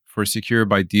expectations for secure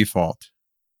by default?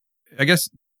 I guess,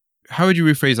 how would you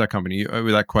rephrase that company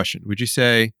with that question? Would you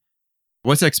say,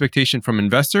 what's the expectation from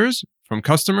investors, from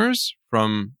customers,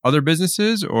 from other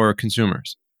businesses, or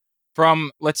consumers?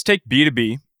 From, let's take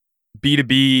B2B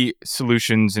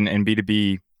solutions and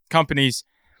B2B companies.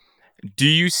 Do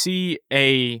you see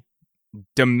a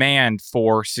demand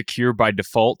for secure by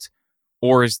default?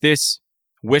 Or is this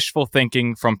wishful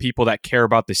thinking from people that care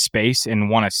about the space and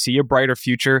want to see a brighter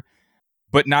future,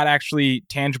 but not actually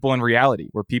tangible in reality,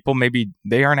 where people maybe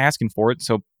they aren't asking for it,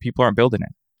 so people aren't building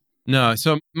it? No.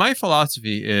 So my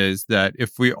philosophy is that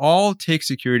if we all take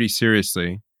security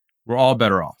seriously, we're all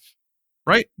better off,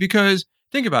 right? Because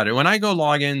think about it. When I go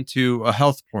log into a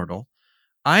health portal,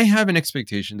 I have an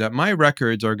expectation that my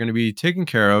records are going to be taken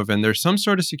care of and there's some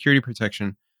sort of security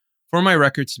protection for my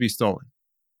records to be stolen.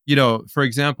 For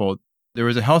example, there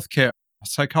was a healthcare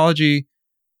psychology,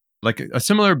 like a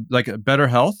similar, like a Better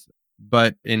Health,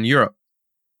 but in Europe,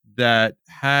 that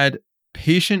had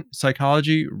patient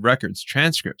psychology records,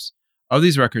 transcripts of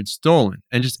these records stolen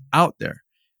and just out there.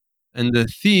 And the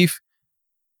thief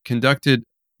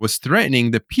was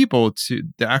threatening the people, to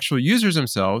the actual users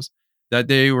themselves, that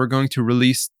they were going to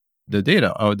release the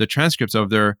data or the transcripts of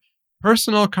their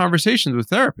personal conversations with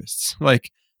therapists.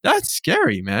 Like, that's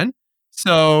scary, man.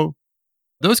 So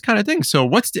those kind of things. So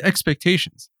what's the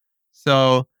expectations?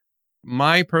 So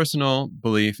my personal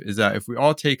belief is that if we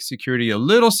all take security a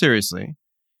little seriously,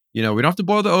 we don't have to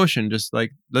boil the ocean, just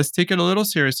like, let's take it a little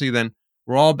seriously, then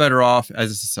we're all better off as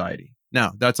a society.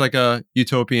 Now, that's like a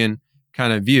utopian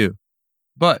kind of view,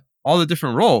 but all the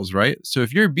different roles, right? So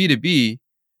if you're B2B,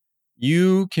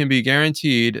 you can be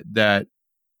guaranteed that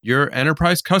your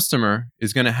enterprise customer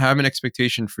is going to have an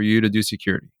expectation for you to do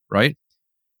security, right?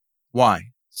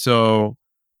 Why? So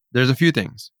there's a few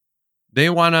things. They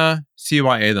want to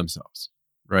CYA themselves,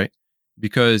 right?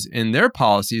 Because in their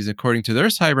policies, according to their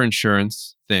cyber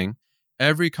insurance thing,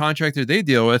 every contractor they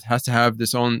deal with has to have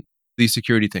these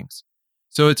security things.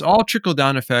 So it's all trickle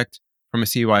down effect from a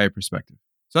CYA perspective.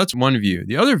 So that's one view.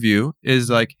 The other view is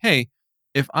like, hey,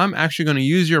 if I'm actually going to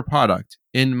use your product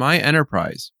in my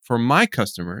enterprise for my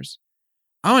customers,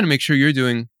 I want to make sure you're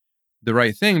doing the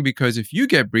right thing, because if you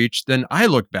get breached, then I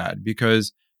look bad,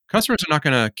 because customers are not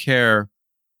going to care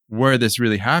where this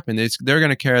really happened. They're going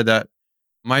to care that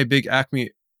my big Acme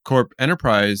Corp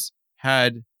enterprise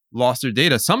had lost their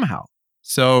data somehow.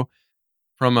 So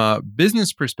from a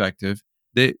business perspective,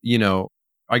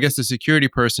 I guess the security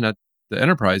person at the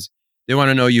enterprise, they want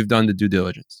to know you've done the due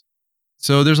diligence.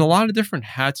 So there's a lot of different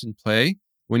hats in play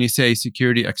when you say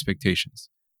security expectations.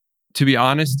 To be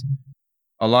honest,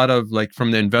 a lot of, like,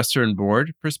 from the investor and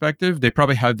board perspective, they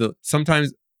probably have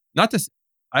sometimes, not this,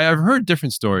 I have heard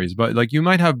different stories, but like, you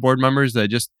might have board members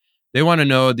that they want to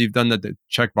know they've done the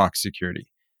checkbox security.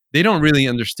 They don't really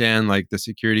understand like the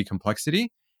security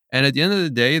complexity. And at the end of the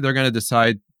day, they're going to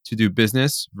decide to do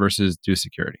business versus do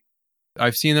security.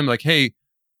 I've seen them like, hey,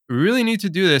 we really need to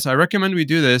do this. I recommend we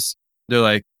do this. They're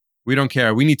like, we don't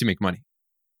care. We need to make money.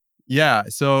 Yeah.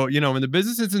 So, when the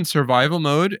business is in survival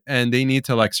mode and they need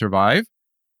to like survive,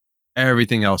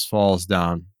 everything else falls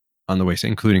down on the waist,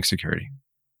 including security.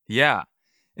 Yeah.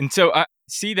 And so I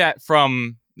see that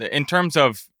from, in terms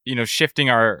of, shifting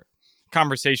our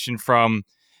conversation from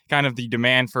kind of the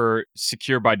demand for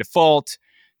secure by default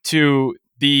to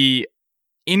the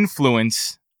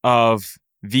influence of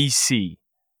VC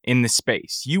in the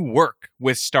space. You work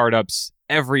with startups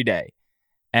every day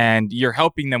and you're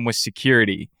helping them with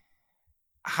security.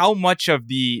 How much of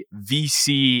the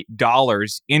VC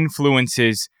dollars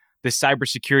influences the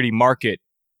cybersecurity market,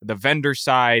 the vendor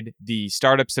side, the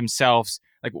startups themselves?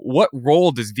 Like, what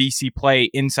role does VC play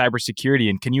in cybersecurity?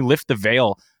 And can you lift the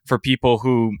veil for people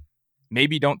who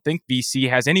maybe don't think VC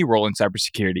has any role in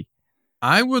cybersecurity?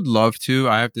 I would love to.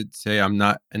 I have to say, I'm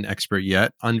not an expert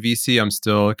yet on VC. I'm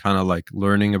still kind of like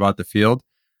learning about the field.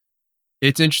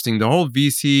 It's interesting. The whole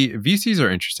VCs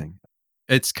are interesting.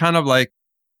 It's kind of like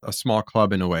a small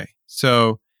club in a way.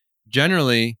 So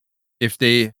generally, if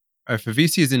a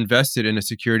VC is invested in a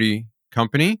security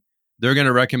company, they're going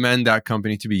to recommend that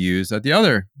company to be used at the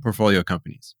other portfolio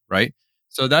companies, right?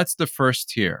 So that's the first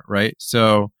tier, right?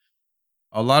 So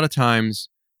a lot of times,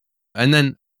 and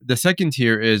then The second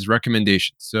tier is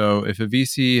recommendations. So if a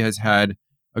VC has had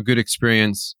a good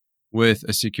experience with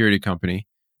a security company,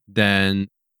 then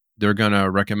they're going to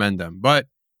recommend them. But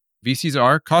VCs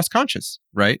are cost conscious,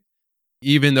 right?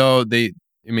 Even though it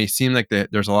may seem like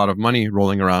there's a lot of money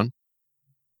rolling around,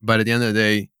 but at the end of the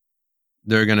day,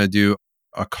 they're going to do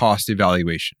a cost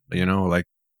evaluation. Like,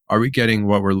 are we getting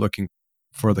what we're looking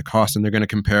for the cost? And they're going to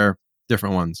compare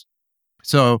different ones.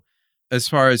 So as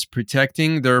far as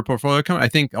protecting their portfolio company, I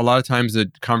think a lot of times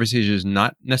the conversation is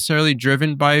not necessarily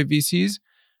driven by VCs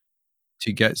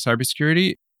to get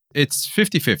cybersecurity. It's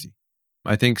 50-50.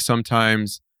 I think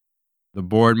sometimes the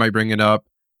board might bring it up.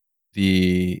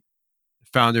 The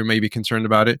founder may be concerned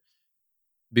about it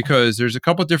because there's a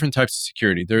couple different types of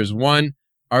security. There's one,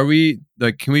 can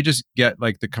we just get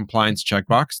like the compliance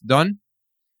checkbox done?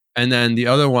 And then the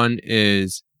other one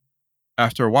is,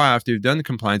 after a while, after you've done the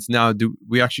compliance, now do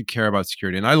we actually care about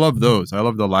security? And I love those. I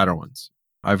love the latter ones.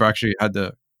 I've actually had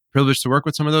the privilege to work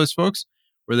with some of those folks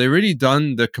where they already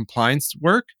done the compliance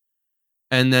work.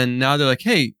 And then now they're like,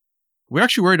 hey, we're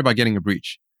actually worried about getting a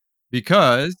breach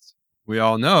because we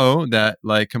all know that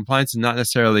like compliance is not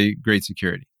necessarily great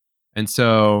security. And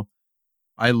so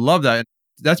I love that.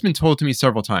 That's been told to me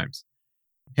several times.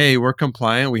 Hey, we're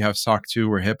compliant. We have SOC 2,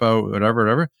 we're HIPAA,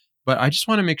 whatever. But I just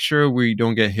want to make sure we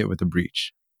don't get hit with a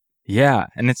breach. Yeah.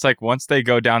 And it's like once they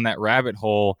go down that rabbit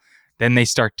hole, then they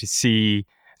start to see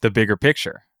the bigger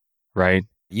picture, right?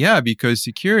 Yeah, because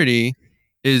security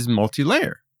is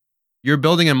multi-layer. You're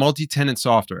building a multi-tenant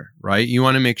software, right? You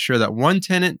want to make sure that one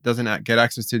tenant doesn't get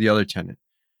access to the other tenant.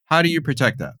 How do you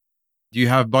protect that? Do you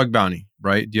have bug bounty,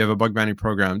 right? Do you have a bug bounty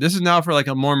program? This is now for like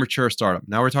a more mature startup.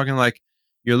 Now we're talking like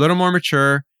you're a little more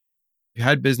mature. You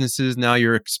had businesses, now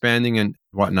you're expanding and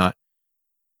whatnot.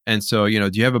 And so, do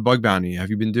you have a bug bounty? Have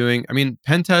you been doing,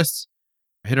 pen tests,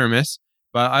 hit or miss,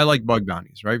 but I like bug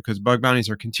bounties, right? Because bug bounties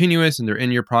are continuous and they're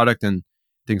in your product and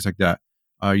things like that.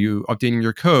 Are you updating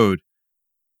your code?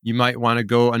 You might want to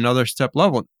go another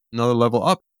level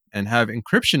up and have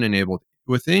encryption enabled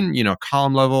within,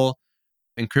 column level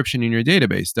encryption in your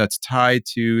database that's tied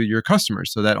to your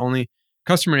customers so that only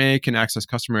customer A can access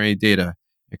customer A data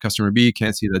and customer B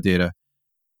can't see the data.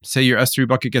 Say your S3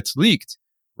 bucket gets leaked,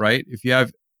 right? If you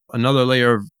have another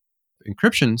layer of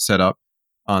encryption set up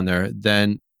on there,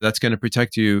 then that's going to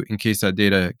protect you in case that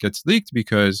data gets leaked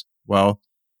because, well,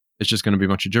 it's just going to be a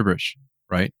bunch of gibberish,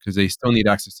 right? Because they still need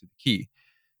access to the key.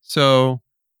 So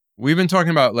we've been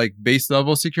talking about like base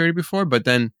level security before, but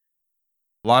then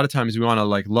a lot of times we want to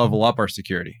like level up our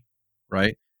security,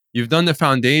 right? You've done the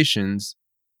foundations,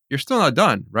 you're still not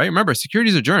done, right? Remember, security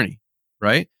is a journey,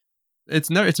 right? It's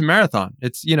a marathon.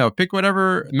 It's, pick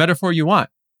whatever metaphor you want,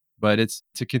 but it's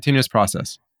a continuous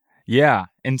process. Yeah.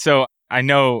 And so I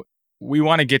know we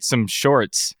want to get some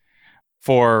shorts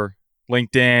for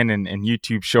LinkedIn and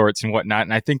YouTube shorts and whatnot.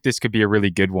 And I think this could be a really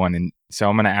good one. And so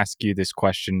I'm going to ask you this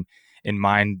question in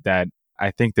mind that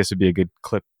I think this would be a good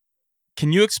clip.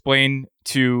 Can you explain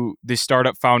to the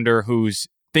startup founder who's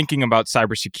thinking about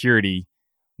cybersecurity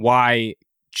why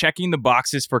checking the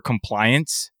boxes for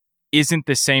compliance isn't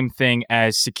the same thing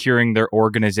as securing their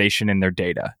organization and their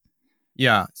data?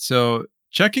 Yeah. So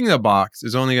checking the box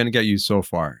is only going to get you so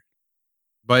far,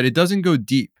 but it doesn't go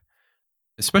deep,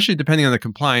 especially depending on the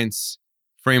compliance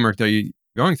framework that you're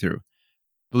going through.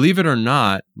 Believe it or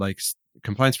not, like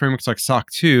compliance frameworks like SOC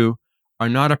 2 are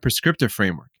not a prescriptive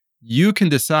framework. You can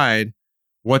decide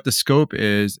what the scope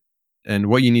is and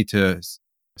what you need to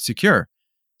secure.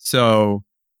 So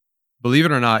believe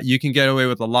it or not, you can get away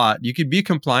with a lot. You could be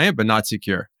compliant, but not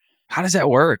secure. How does that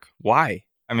work? Why?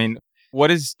 What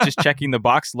does just checking the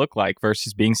box look like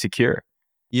versus being secure?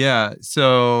 Yeah.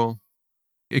 So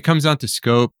it comes down to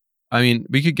scope.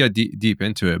 We could get deep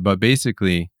into it, but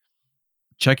basically,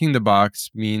 checking the box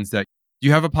means that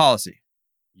you have a policy.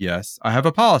 Yes, I have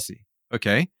a policy.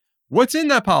 Okay. What's in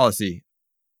that policy?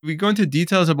 We go into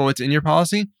details about what's in your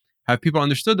policy. Have people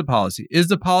understood the policy? Is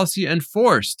the policy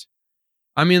enforced?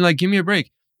 Give me a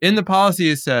break. In the policy,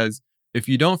 it says, if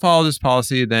you don't follow this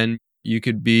policy, then you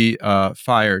could be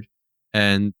fired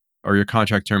or your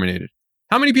contract terminated.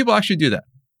 How many people actually do that?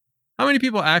 How many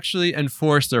people actually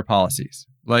enforce their policies?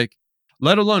 Like,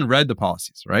 let alone read the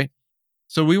policies, right?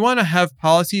 So we want to have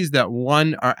policies that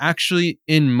one are actually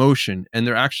in motion and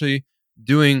they're actually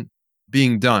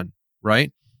being done,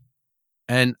 right?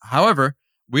 And however,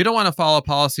 we don't want to follow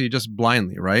policy just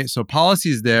blindly, right? So policy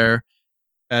is there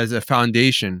as a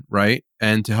foundation, right?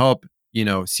 And to help,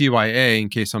 CYA in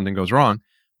case something goes wrong,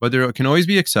 but there can always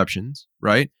be exceptions,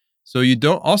 right? So you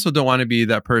don't want to be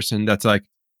that person that's like,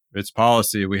 it's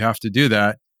policy, we have to do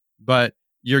that, but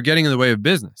you're getting in the way of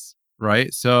business,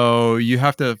 right? So you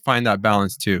have to find that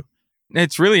balance too.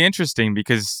 It's really interesting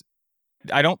because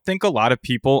I don't think a lot of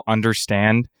people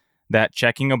understand that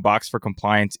checking a box for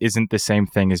compliance isn't the same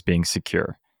thing as being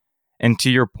secure. And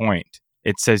to your point,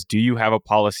 it says, do you have a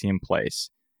policy in place?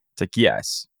 It's like,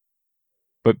 yes.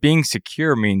 But being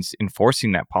secure means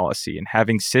enforcing that policy and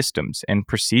having systems and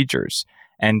procedures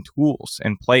and tools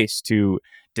in place to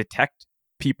detect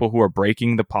people who are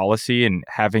breaking the policy and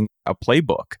having a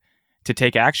playbook to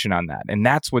take action on that. And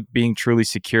that's what being truly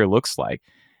secure looks like.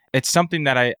 It's something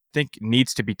that I think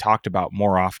needs to be talked about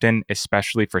more often,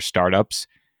 especially for startups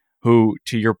who,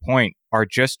 to your point, are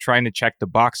just trying to check the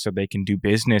box so they can do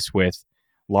business with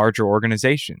larger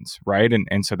organizations, right?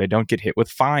 And so they don't get hit with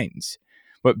fines.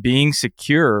 But being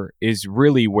secure is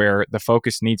really where the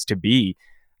focus needs to be.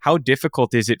 How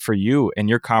difficult is it for you in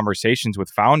your conversations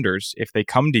with founders if they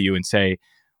come to you and say,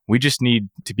 we just need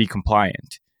to be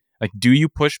compliant? Like, do you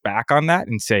push back on that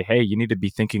and say, hey, you need to be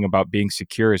thinking about being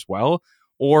secure as well?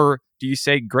 Or do you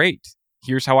say, great,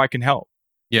 here's how I can help?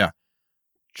 Yeah.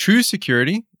 True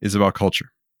security is about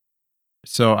culture.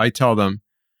 So I tell them,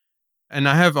 and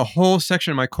I have a whole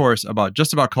section in my course about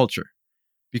just about culture,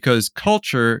 because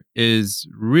culture is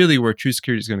really where true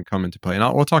security is going to come into play.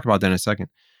 And we'll talk about that in a second.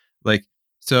 Like,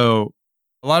 so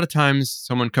a lot of times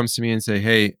someone comes to me and say,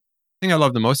 hey, the thing I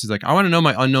love the most is like, I want to know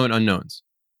my unknown unknowns.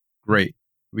 Great.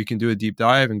 We can do a deep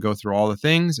dive and go through all the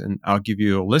things, and I'll give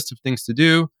you a list of things to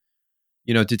do,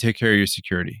 to take care of your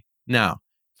security. Now,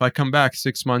 if I come back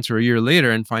 6 months or a year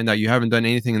later and find out you haven't done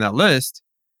anything in that list,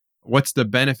 what's the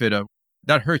benefit of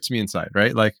that? Hurts me inside,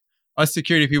 right? Like, us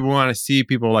security people want to see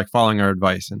people like following our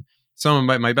advice. And some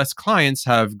of my best clients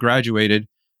have graduated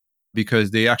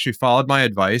because they actually followed my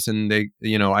advice, and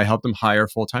I helped them hire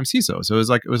full-time CISO. So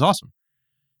it was awesome.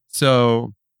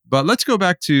 So, but let's go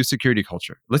back to security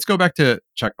culture. Let's go back to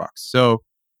checkbox. So,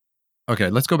 okay,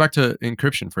 let's go back to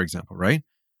encryption, for example, right?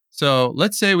 So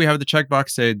let's say we have the checkbox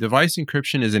say device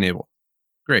encryption is enabled.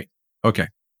 Great. Okay,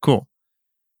 cool.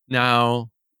 Now,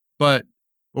 but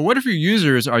what if your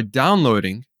users are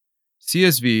downloading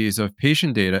CSVs of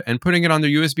patient data and putting it on their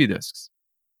USB disks,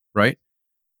 right?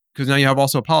 Because now you have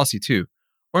also a policy too.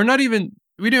 Or not even,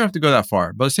 we don't have to go that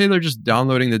far, but say they're just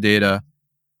downloading the data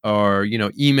or,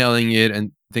 emailing it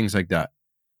and things like that.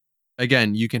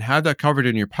 Again, you can have that covered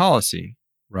in your policy,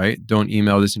 right? Don't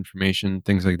email this information,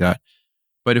 things like that.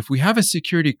 But if we have a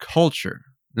security culture,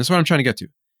 this is what I'm trying to get to.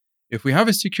 If we have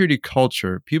a security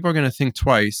culture, people are going to think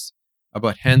twice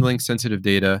about handling sensitive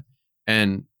data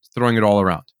and throwing it all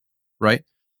around, right?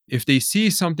 If they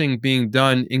see something being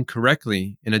done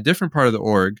incorrectly in a different part of the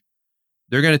org,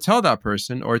 they're going to tell that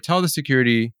person or tell the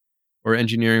security or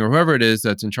engineering or whoever it is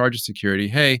that's in charge of security,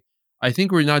 hey, I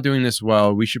think we're not doing this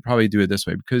well. We should probably do it this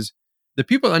way, because the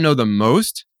people that know the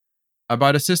most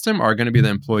about a system are going to be the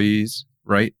employees,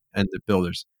 right? And the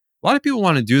builders. A lot of people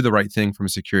want to do the right thing from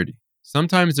security.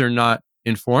 Sometimes they're not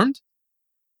informed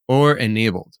or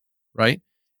enabled, right?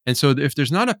 And so if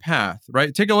there's not a path,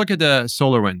 right? Take a look at the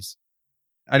SolarWinds.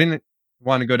 I didn't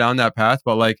want to go down that path,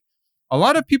 but like a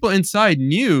lot of people inside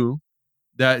knew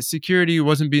that security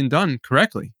wasn't being done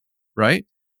correctly, right?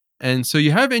 And so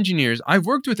you have engineers. I've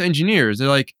worked with engineers. They're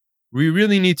like, we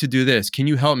really need to do this. Can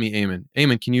you help me, Ayman?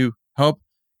 Ayman, can you help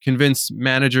convince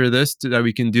manager that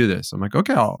we can do this? I'm like,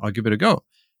 okay, I'll give it a go.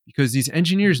 Because these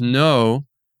engineers know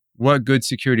what good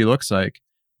security looks like.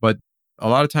 But a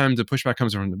lot of times the pushback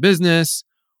comes from the business,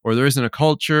 or there isn't a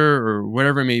culture, or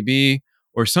whatever it may be,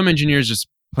 or some engineers just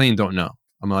plain don't know.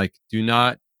 I'm like, do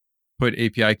not put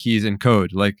API keys in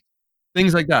code, like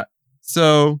things like that.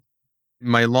 So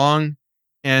my long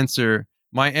answer,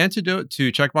 my antidote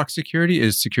to checkbox security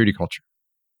is security culture.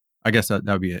 I guess that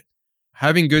would be it.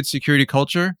 Having good security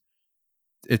culture,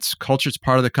 it's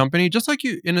part of the company. Just like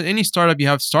you in any startup, you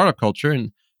have startup culture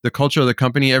and the culture of the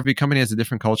company. Every company has a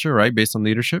different culture, right? Based on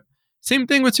leadership. Same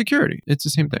thing with security. It's the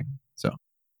same thing. So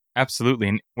Absolutely.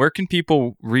 And where can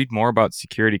people read more about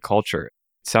security culture?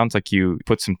 It sounds like you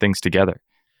put some things together.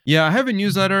 yeah, I have a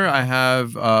newsletter. I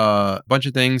have a bunch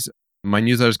of things. My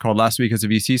newsletter is called Last Week as a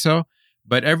VCISO.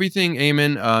 But everything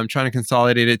Ayman, I'm trying to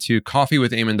consolidate it to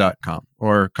coffeewithayman.com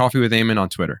or Coffee with Ayman on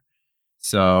Twitter.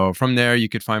 So from there, you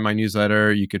could find my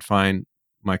newsletter. You could find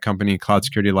my company, Cloud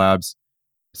Security Labs.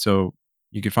 So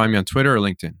you could find me on Twitter or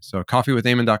LinkedIn. So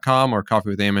coffeewithayman.com or Coffee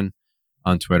with Ayman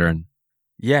on Twitter. And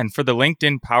Yeah. And for the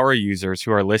LinkedIn power users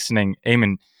who are listening,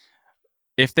 Ayman,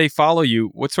 if they follow you,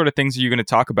 what sort of things are you going to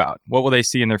talk about? What will they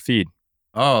see in their feed?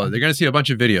 oh, they're going to see a bunch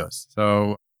of videos.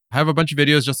 So I have a bunch of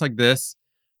videos just like this,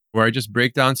 where I just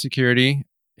break down security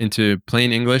into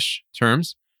plain English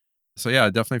terms. So yeah,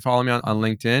 definitely follow me on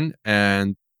LinkedIn.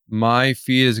 And my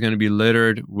feed is going to be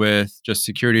littered with just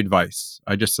security advice.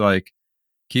 I just like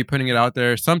keep putting it out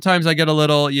there. Sometimes I get a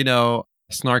little,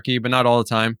 snarky, but not all the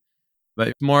time.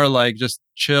 But more like just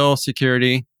chill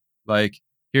security. Like,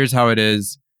 here's how it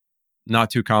is. Not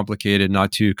too complicated,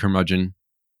 not too curmudgeon.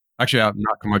 Actually, I'm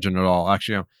not curmudgeon at all.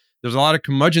 Actually, there's a lot of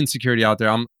curmudgeon security out there.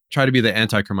 I'm trying to be the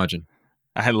anti-curmudgeon.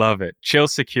 I love it. Chill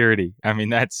security. I mean,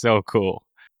 that's so cool.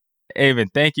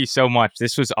 Ayman, thank you so much.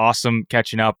 This was awesome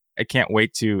catching up. I can't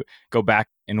wait to go back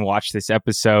and watch this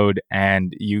episode.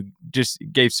 And you just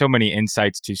gave so many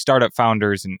insights to startup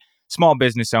founders and small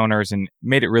business owners and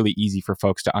made it really easy for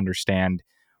folks to understand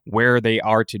where they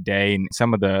are today and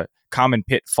some of the common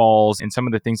pitfalls and some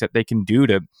of the things that they can do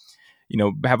to,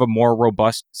 have a more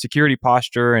robust security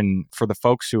posture. And for the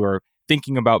folks who are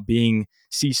thinking about being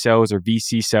CISOs or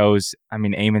VCSOs, I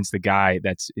mean, Ayman's the guy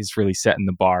is really setting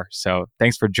the bar. So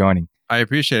thanks for joining. I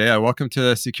appreciate it. Yeah, welcome to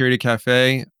the Security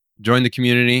Cafe. Join the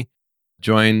community.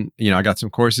 I got some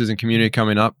courses and community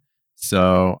coming up.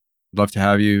 So I'd love to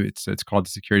have you. It's called the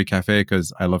Security Cafe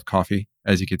because I love coffee,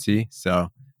 as you can see. So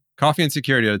coffee and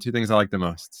security are the two things I like the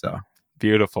most. So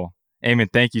beautiful.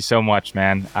 Ayman, thank you so much,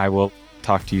 man. I will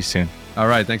talk to you soon. All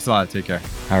right. Thanks a lot. Take care.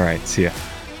 All right. See ya.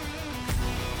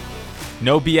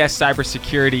 No BS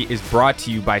Cybersecurity is brought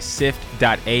to you by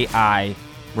Sift.ai.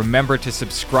 Remember to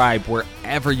subscribe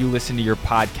wherever you listen to your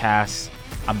podcasts.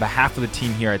 On behalf of the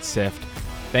team here at Sift,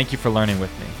 thank you for learning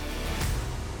with me.